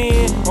ship them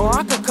in, or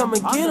I could come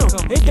and get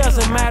them. It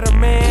doesn't matter,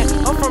 man.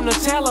 I'm from the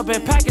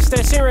Taliban,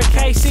 Pakistan, Syria,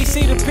 KC.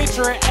 See the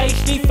picture in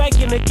HD,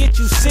 faking to get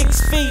you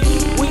 6 feet.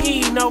 We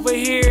eating over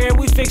here and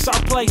we fix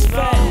our place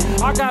fat.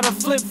 I gotta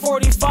flip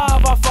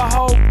 45 off a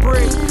whole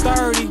brick,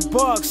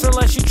 $30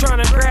 unless you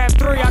tryna grab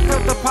 3. I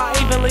cut the pot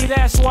evenly,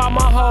 that's why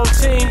my whole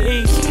team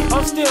eats.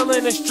 I'm still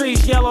in the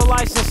streets, yellow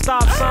lights and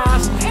stop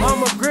signs.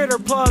 I'm a gritter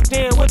plugged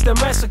in with the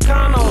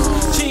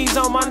Mexicanos. Cheese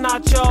on my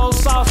nachos,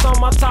 sauce on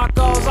my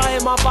tacos. I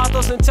hit my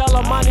bottles and tell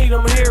them I need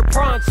them here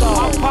pronto.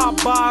 I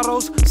pop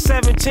bottles,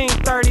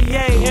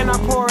 1738, and I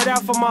pour it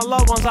out for my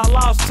loved ones I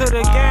lost to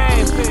the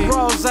game.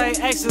 Rose,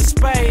 Ace of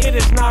Spade, it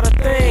is not a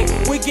thing.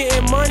 We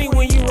getting money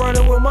when you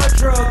running with my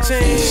drug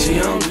team. See,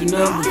 I don't do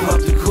nothing but pop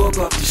the cork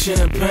off the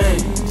champagne.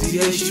 The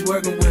DA, she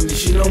working with me,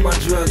 she know my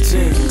drug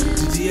team.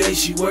 The DA,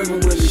 she working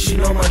with me, she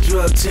know my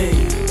drug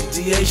team.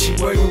 The DA, she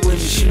working with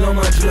me, she know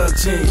my drug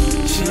team.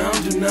 See, I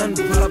don't do nothing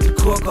but pop the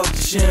cork off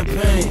the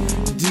champagne.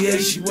 The DA,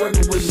 she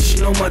working with me, she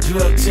know my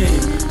drug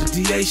team.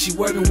 The DA, she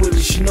working with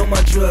me, she know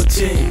my drug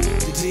team.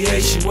 The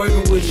DA, she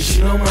working with me,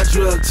 she know my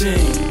drug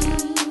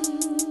team.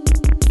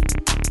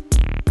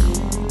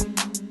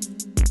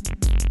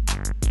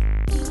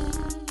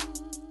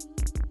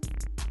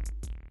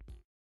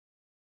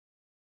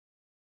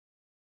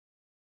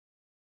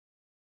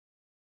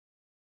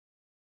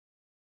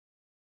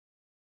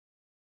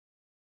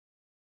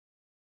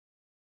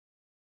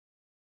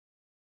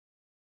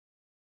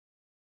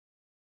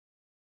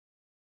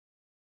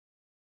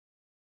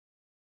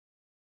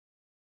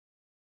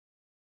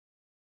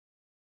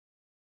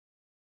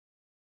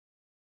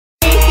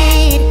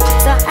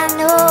 I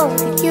know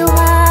that you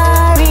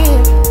are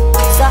real,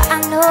 so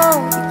I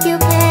know that you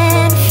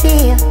can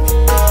feel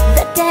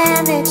the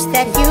damage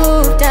that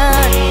you've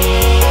done.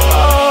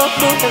 Oh,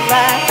 who have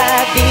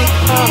I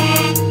become?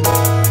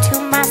 To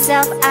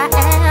myself I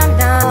am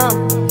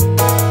numb.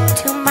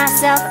 To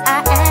myself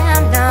I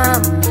am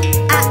numb.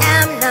 I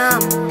am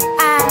numb.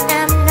 I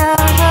am numb.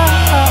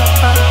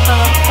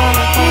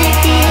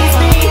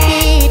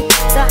 Breathe,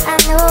 so I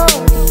know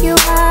that you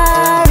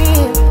are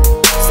real,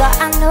 so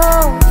I know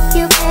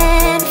you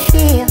can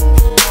feel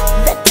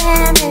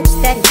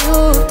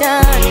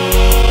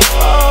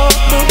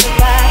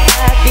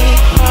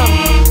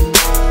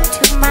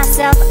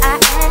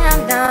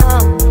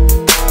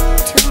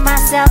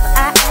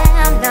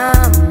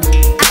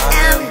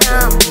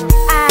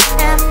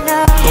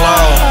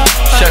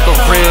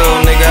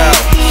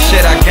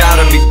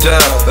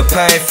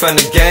from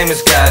the game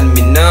has gotten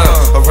me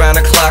numb. Around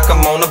the clock,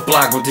 I'm on the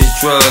block with this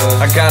drug.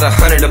 I got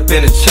 100 up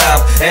in the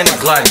chop, and the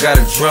Glock got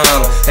a drum.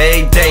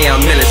 Every day I'm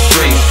in the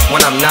streets,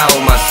 when I'm not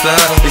with my son.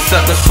 These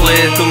suckers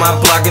slid through my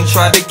block and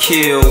tried to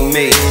kill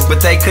me, but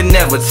they could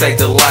never take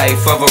the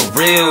life of a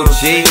real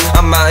G.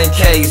 I'm out in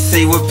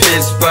KC with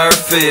Pittsburgh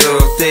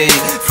filthy.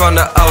 From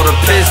the older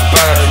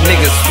Pittsburgh,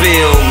 niggas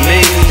feel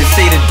me. You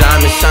see the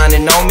diamond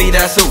shining on me,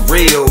 that's a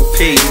real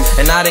piece.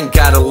 And I done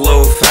got a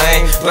little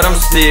fame, but I'm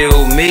still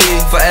me.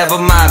 Forever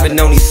mobbing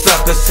on these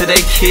suckers till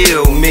they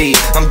kill me.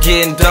 I'm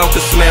getting dope to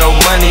smell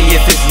money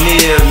if it's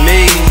near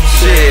me.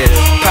 Shit,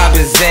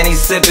 poppin' Zanny,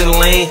 sippin'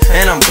 lean,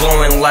 and I'm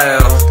blowing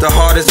loud. The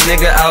hardest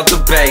nigga out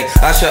the bay,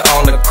 I should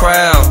own the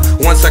crowd.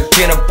 Once I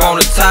get up on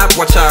the top,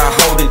 watch how I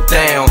hold it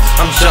down.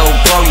 I'm Joe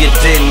Blow, you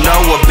didn't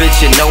know, a bitch,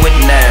 you know it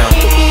now.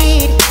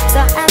 So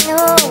I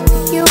know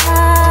you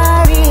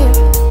are real.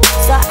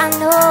 So I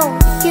know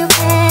you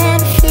can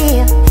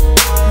feel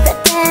the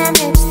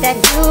damage that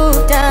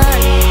you've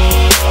done.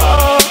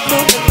 Oh, who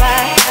have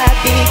I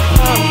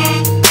become?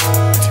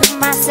 To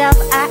myself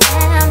I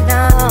am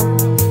numb.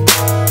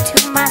 To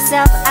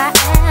myself I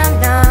am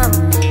numb.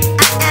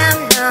 I am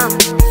numb.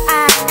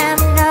 I am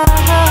numb.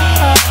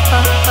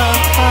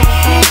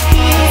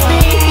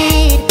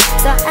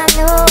 So I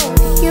know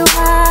you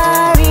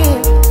are real.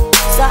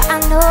 So I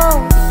know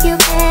you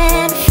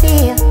can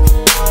feel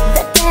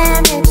the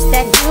damage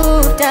that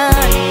you've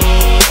done.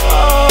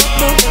 Oh,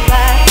 who have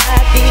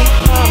I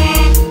become?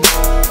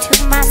 To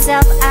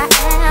myself I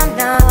am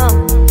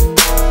numb.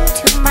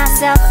 To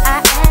myself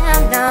I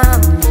am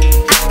numb.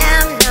 I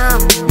am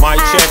numb.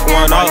 Mic check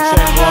one out.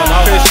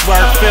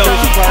 Pittsburgh, Philly.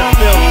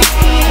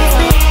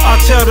 I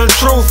tell the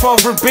truth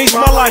over beef,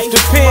 my life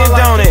depend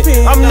on it.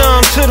 I'm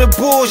numb to the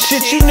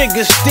bullshit, you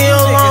niggas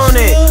still on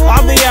it. I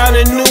be out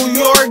in New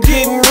York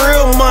getting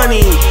real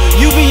money.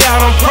 You be out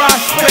on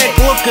Prospect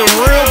looking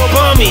real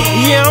bummy.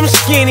 Yeah, I'm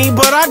skinny,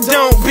 but I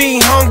don't be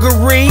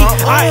hungry.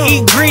 I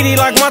eat greedy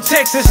like my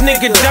Texas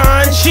nigga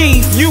Don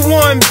Chief. You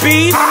want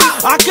beef?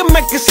 I can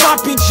make a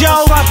sloppy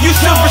Joe. You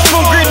silver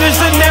spoon Gritterz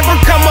that never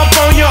come up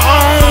on your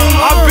own.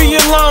 I'll be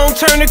alone,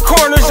 turning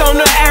corners on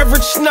the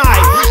average night.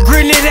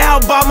 Grin it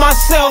out by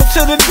myself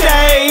to the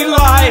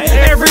daylight.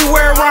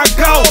 Everywhere I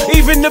go,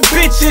 even the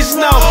bitches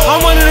know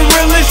I'm one of the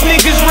realest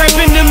niggas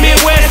reppin' the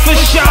Midwest for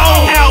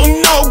show. Out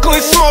in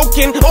Oakland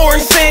smoking, or in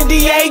San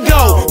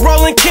Diego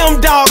rolling Kim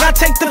Dog. I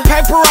take the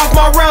paper off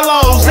my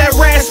relos. That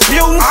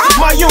Rasputin,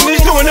 my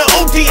unit's doing the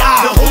OTI.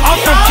 I'm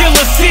from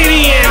Killer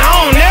City and I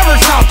don't never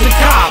talk to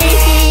cops.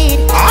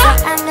 So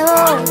I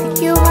know that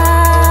you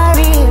are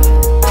real.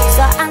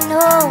 So I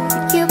know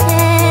that you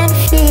can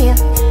feel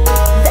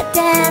the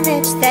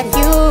damage that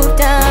you've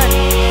done.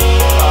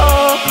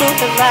 Oh, who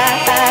have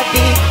I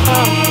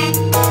become?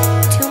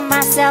 To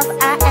myself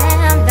I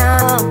am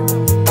numb.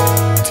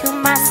 To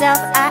myself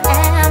I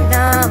am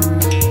numb.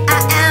 I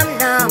am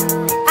numb.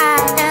 I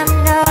am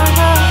numb.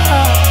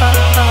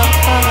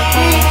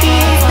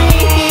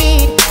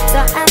 So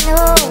I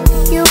know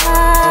you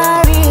are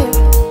real.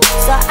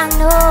 So I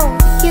know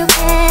you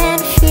can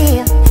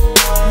feel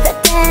the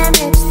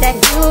damage that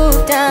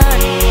you've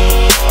done.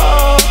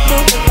 Oh, who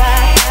have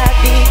I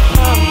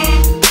become?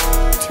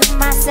 To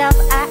myself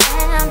I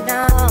am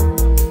numb.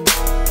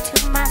 To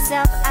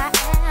myself I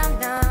am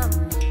numb.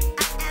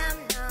 I am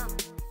numb.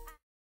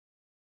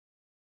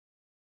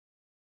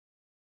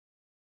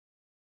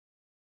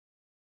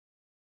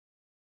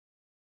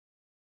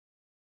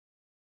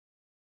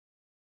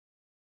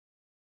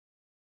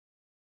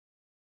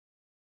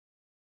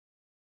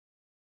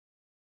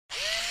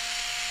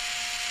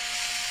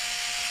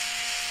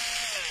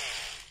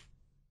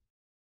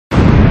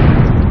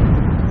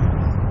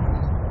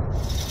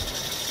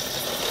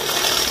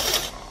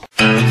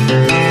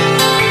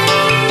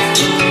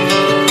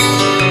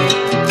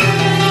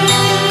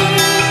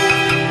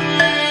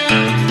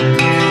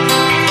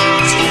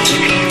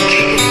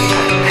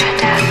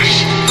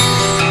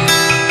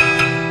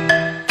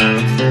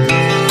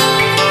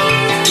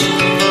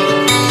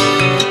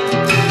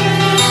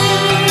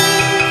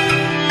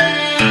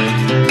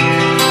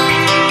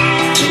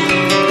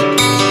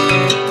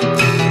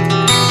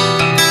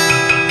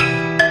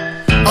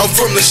 I'm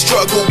from the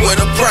struggle where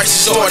the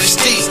prices started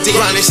steep.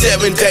 Grinding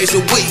 7 days a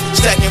week,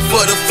 stacking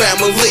for the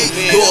family.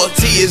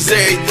 Loyalty is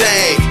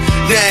everything.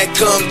 Now it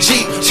come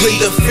cheap.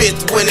 Plead the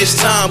fifth when it's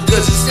time,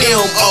 cause it's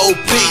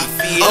M.O.P.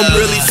 I'm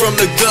really from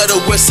the gutter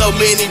where so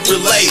many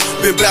relate.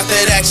 Been about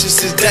that action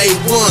since day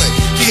one.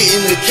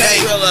 Getting the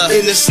cake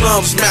in the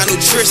slums,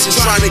 malnutrition,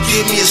 trying to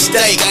give me a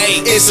steak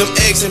and some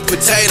eggs and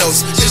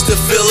potatoes just to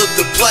fill up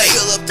the plate.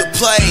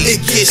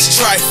 It gets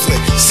trifling.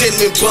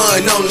 Cinnamon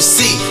bun on the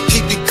seat,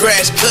 keep the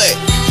grass cut.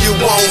 You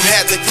won't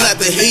have to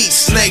clap the heat.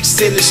 Snakes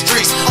in the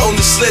streets, on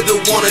the slither,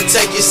 wanna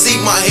take your seat.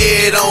 My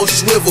head on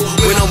swivel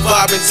when I'm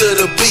vibing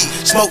to the beat.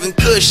 Smoking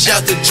kush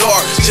out the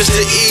jar just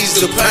to ease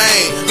the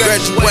pain.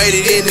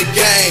 Graduated in the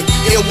game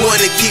and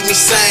wanna keep me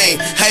sane.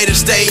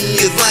 Haters stay in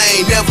your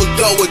lane, never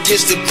go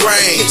against the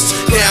grain.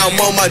 Now I'm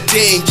on my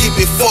den, keep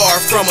it far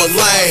from a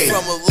lane.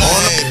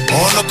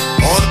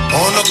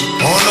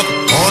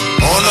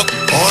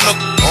 On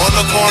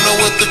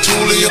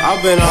Tulia.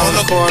 I've been on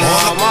the corner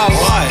all my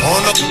life.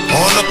 On the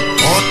corner with the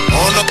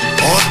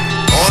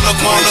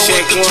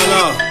Tulia.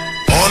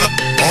 On the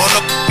corner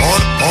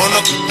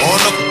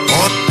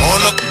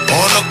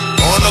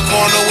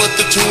with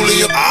the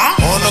Tulia.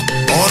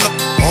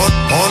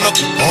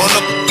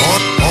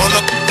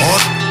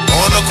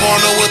 On the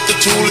corner with the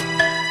Tulia.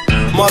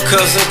 My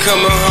cousin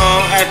coming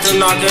home after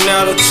knocking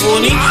out a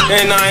 20.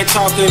 And I ain't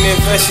talking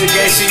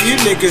investigation, you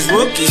niggas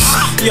rookies.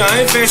 Yeah,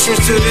 I ain't veterans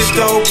to this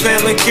dope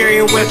peddling,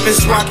 carrying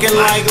weapons, rocking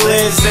like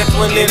Led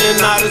Zeppelin in and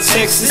out of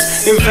Texas.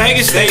 In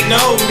Vegas, they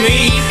know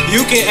me.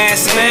 You can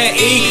ask Matt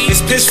E.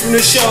 It's piss from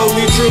the show,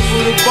 we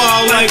dribble the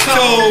ball like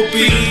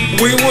Kobe.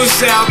 We was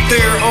out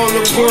there on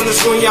the corners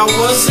when y'all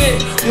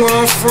wasn't. Where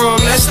I'm from,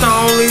 that's the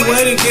only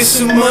way to get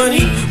some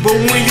money. But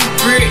when you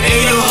grit and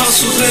your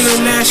hustle's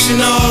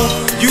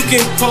international, you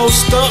can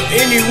post up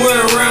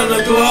anywhere around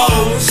the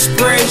globe.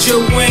 Spread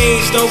your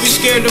wings, don't be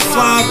scared to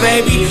fly,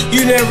 baby.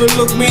 You never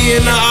look me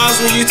in the eyes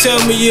when you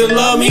tell me you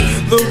love me.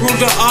 The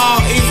root of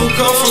all evil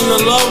comes from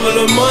the love of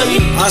the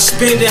money. I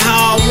spend it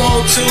how I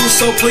want to,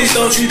 so please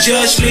don't you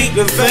judge me.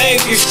 The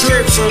Vegas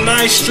strips or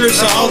nice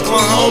strips of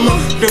Oklahoma.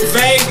 The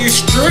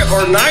Vegas strip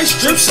or nice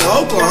strips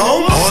of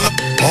Oklahoma. On the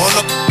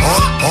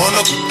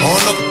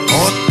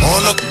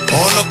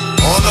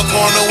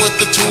corner with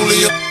the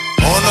Tulia.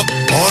 On the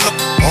corner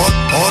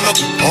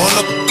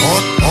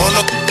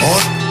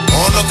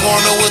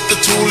with the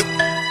Tulia.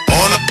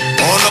 On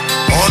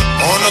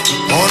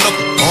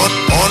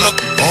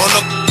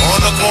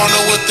the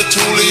corner with the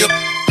Tulia.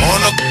 On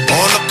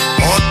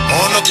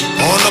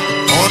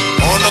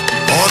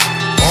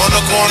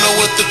the corner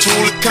with the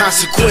Tulia.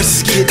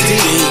 Consequences get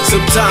deep,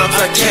 sometimes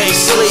I can't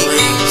sleep,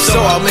 so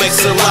I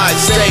mix a lot,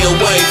 stay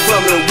away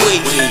from the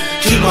weak.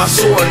 Keep my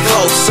sword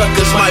close,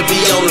 suckers might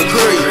be on the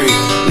creek.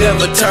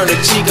 Never turn a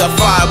cheek, I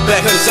fire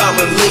back cause I'm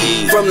a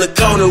lead. From the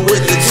corner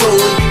with the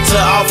toolie to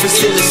office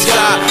in the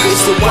sky,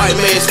 it's the white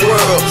man's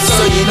world,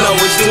 so you know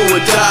it's do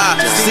or die.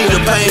 See the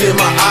pain in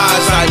my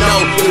eyes, I know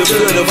the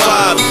good of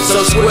vibe.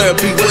 So swear,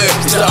 beware,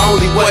 it's the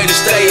only way to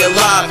stay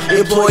alive.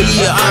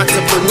 Employee or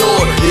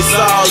entrepreneur, it's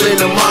all in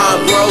the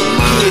mind, bro.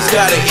 Kids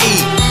gotta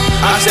eat,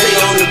 I stay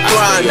on the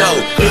grind, no.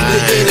 In the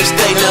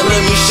interstate, now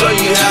let me show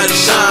you how to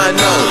shine,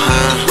 no.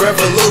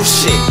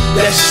 Revolution,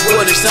 that's just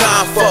what it's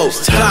time for.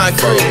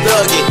 Concrete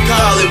thuggin',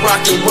 call it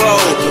rock and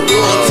roll.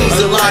 Royalties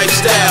and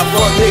lifestyle,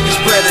 fuck niggas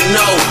better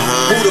know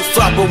who to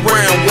flop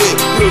around with.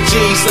 Real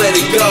G's, let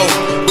it go.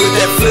 With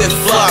that flip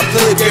flop,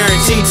 clip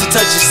guaranteed to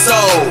touch your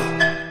soul.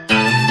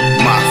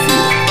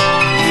 Mafia,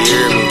 you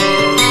hear me?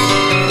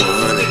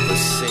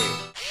 100%.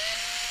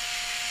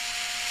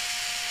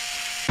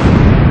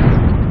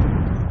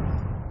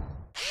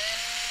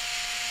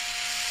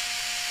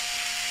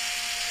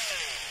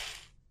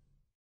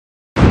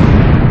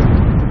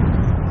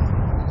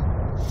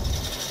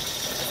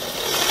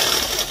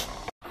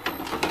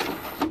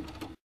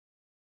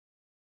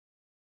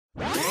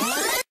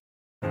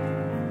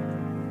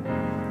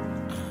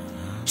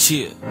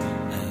 Chill.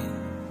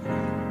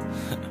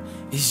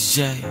 It's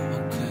Jay.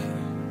 Okay.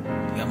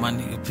 Got my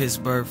nigga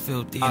Pittsburgh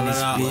Filthy in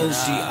this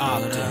bitch.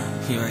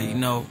 You already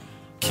know.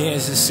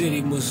 Kansas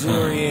City,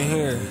 Missouri in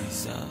here.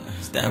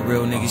 It's that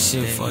real nigga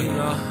shit for you.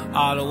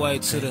 All the way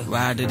to the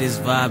ride to this,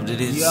 vibe to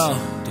this. Yo.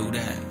 Do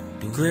that.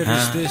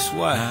 Gritterz This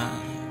Way.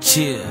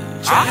 Chill.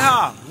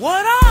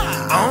 What up?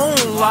 I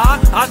don't lie,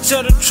 I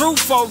tell the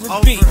truth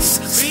over beats.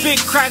 Spit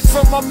crack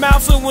from my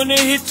mouth and when it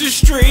hit the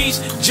streets.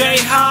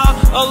 J-High,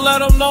 I let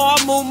them know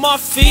I move my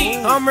feet.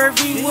 I'm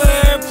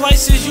everywhere,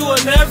 places you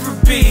will never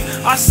be.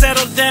 I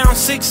settled down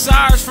 6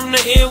 hours from the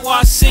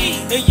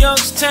NYC. In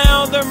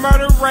Youngstown, the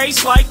murder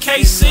race like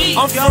KC.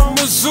 I'm from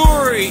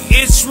Missouri,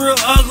 it's real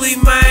ugly,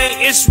 man.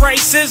 It's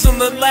racism,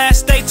 the last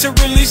state to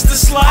release the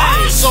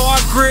slaves. So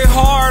I grit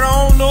hard,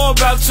 I don't know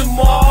about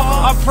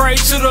tomorrow. I pray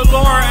to the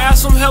Lord,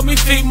 ask him help me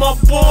feed my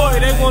boy.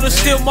 They wanna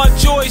steal my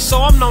joy,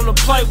 so I'm known to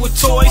play with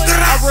toys.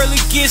 I really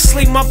get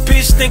sleep, my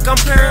bitch think I'm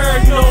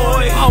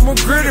paranoid. I'm a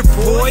gritter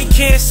boy,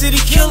 Kansas City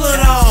kill it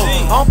all.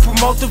 I don't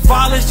promote the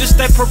violence, just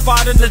they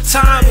providing the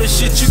time and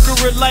shit you can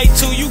relate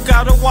to. You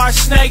gotta watch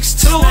snakes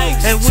too.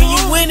 And when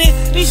you win it,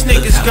 these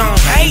niggas gon'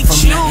 hate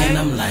you. And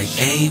I'm like,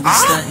 hey, we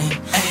stuntin'.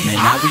 Man,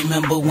 I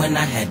remember when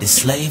I had to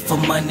slave for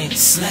money.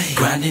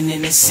 Grinding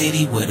in the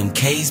city where them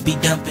K's be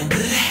dumping.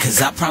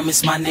 Cause I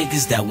promised my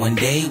niggas that one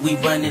day we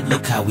run it.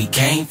 Look how we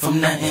came from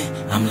nothing.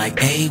 I'm like,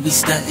 hey, we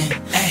stuntin'.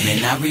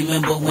 Man, I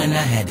remember when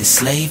I had to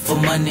slave for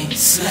money.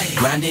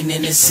 Grinding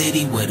in the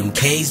city where them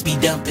K's be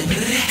dumping.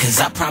 Cause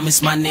I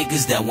promised my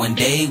niggas that one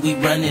day we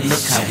run it.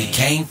 Look how we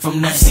came from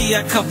nothing. See,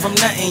 I come from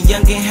nothing.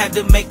 Youngin' had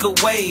to make a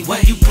wave.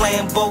 When you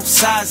playin' both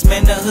sides,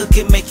 man, the hook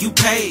can make you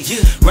pay.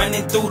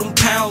 Running through them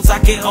pounds, I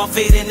get off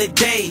it in a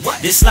day.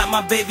 This like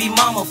my baby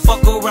mama,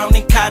 fuck around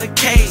and caught a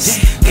case.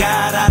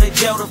 Got out of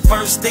jail, the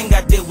first thing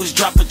I did was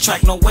drop a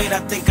track. No wait, I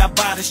think I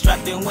bought a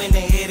strap, then went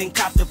ahead and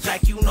copped the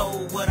plaque. You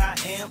know what I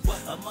am,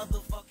 a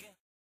motherfucker.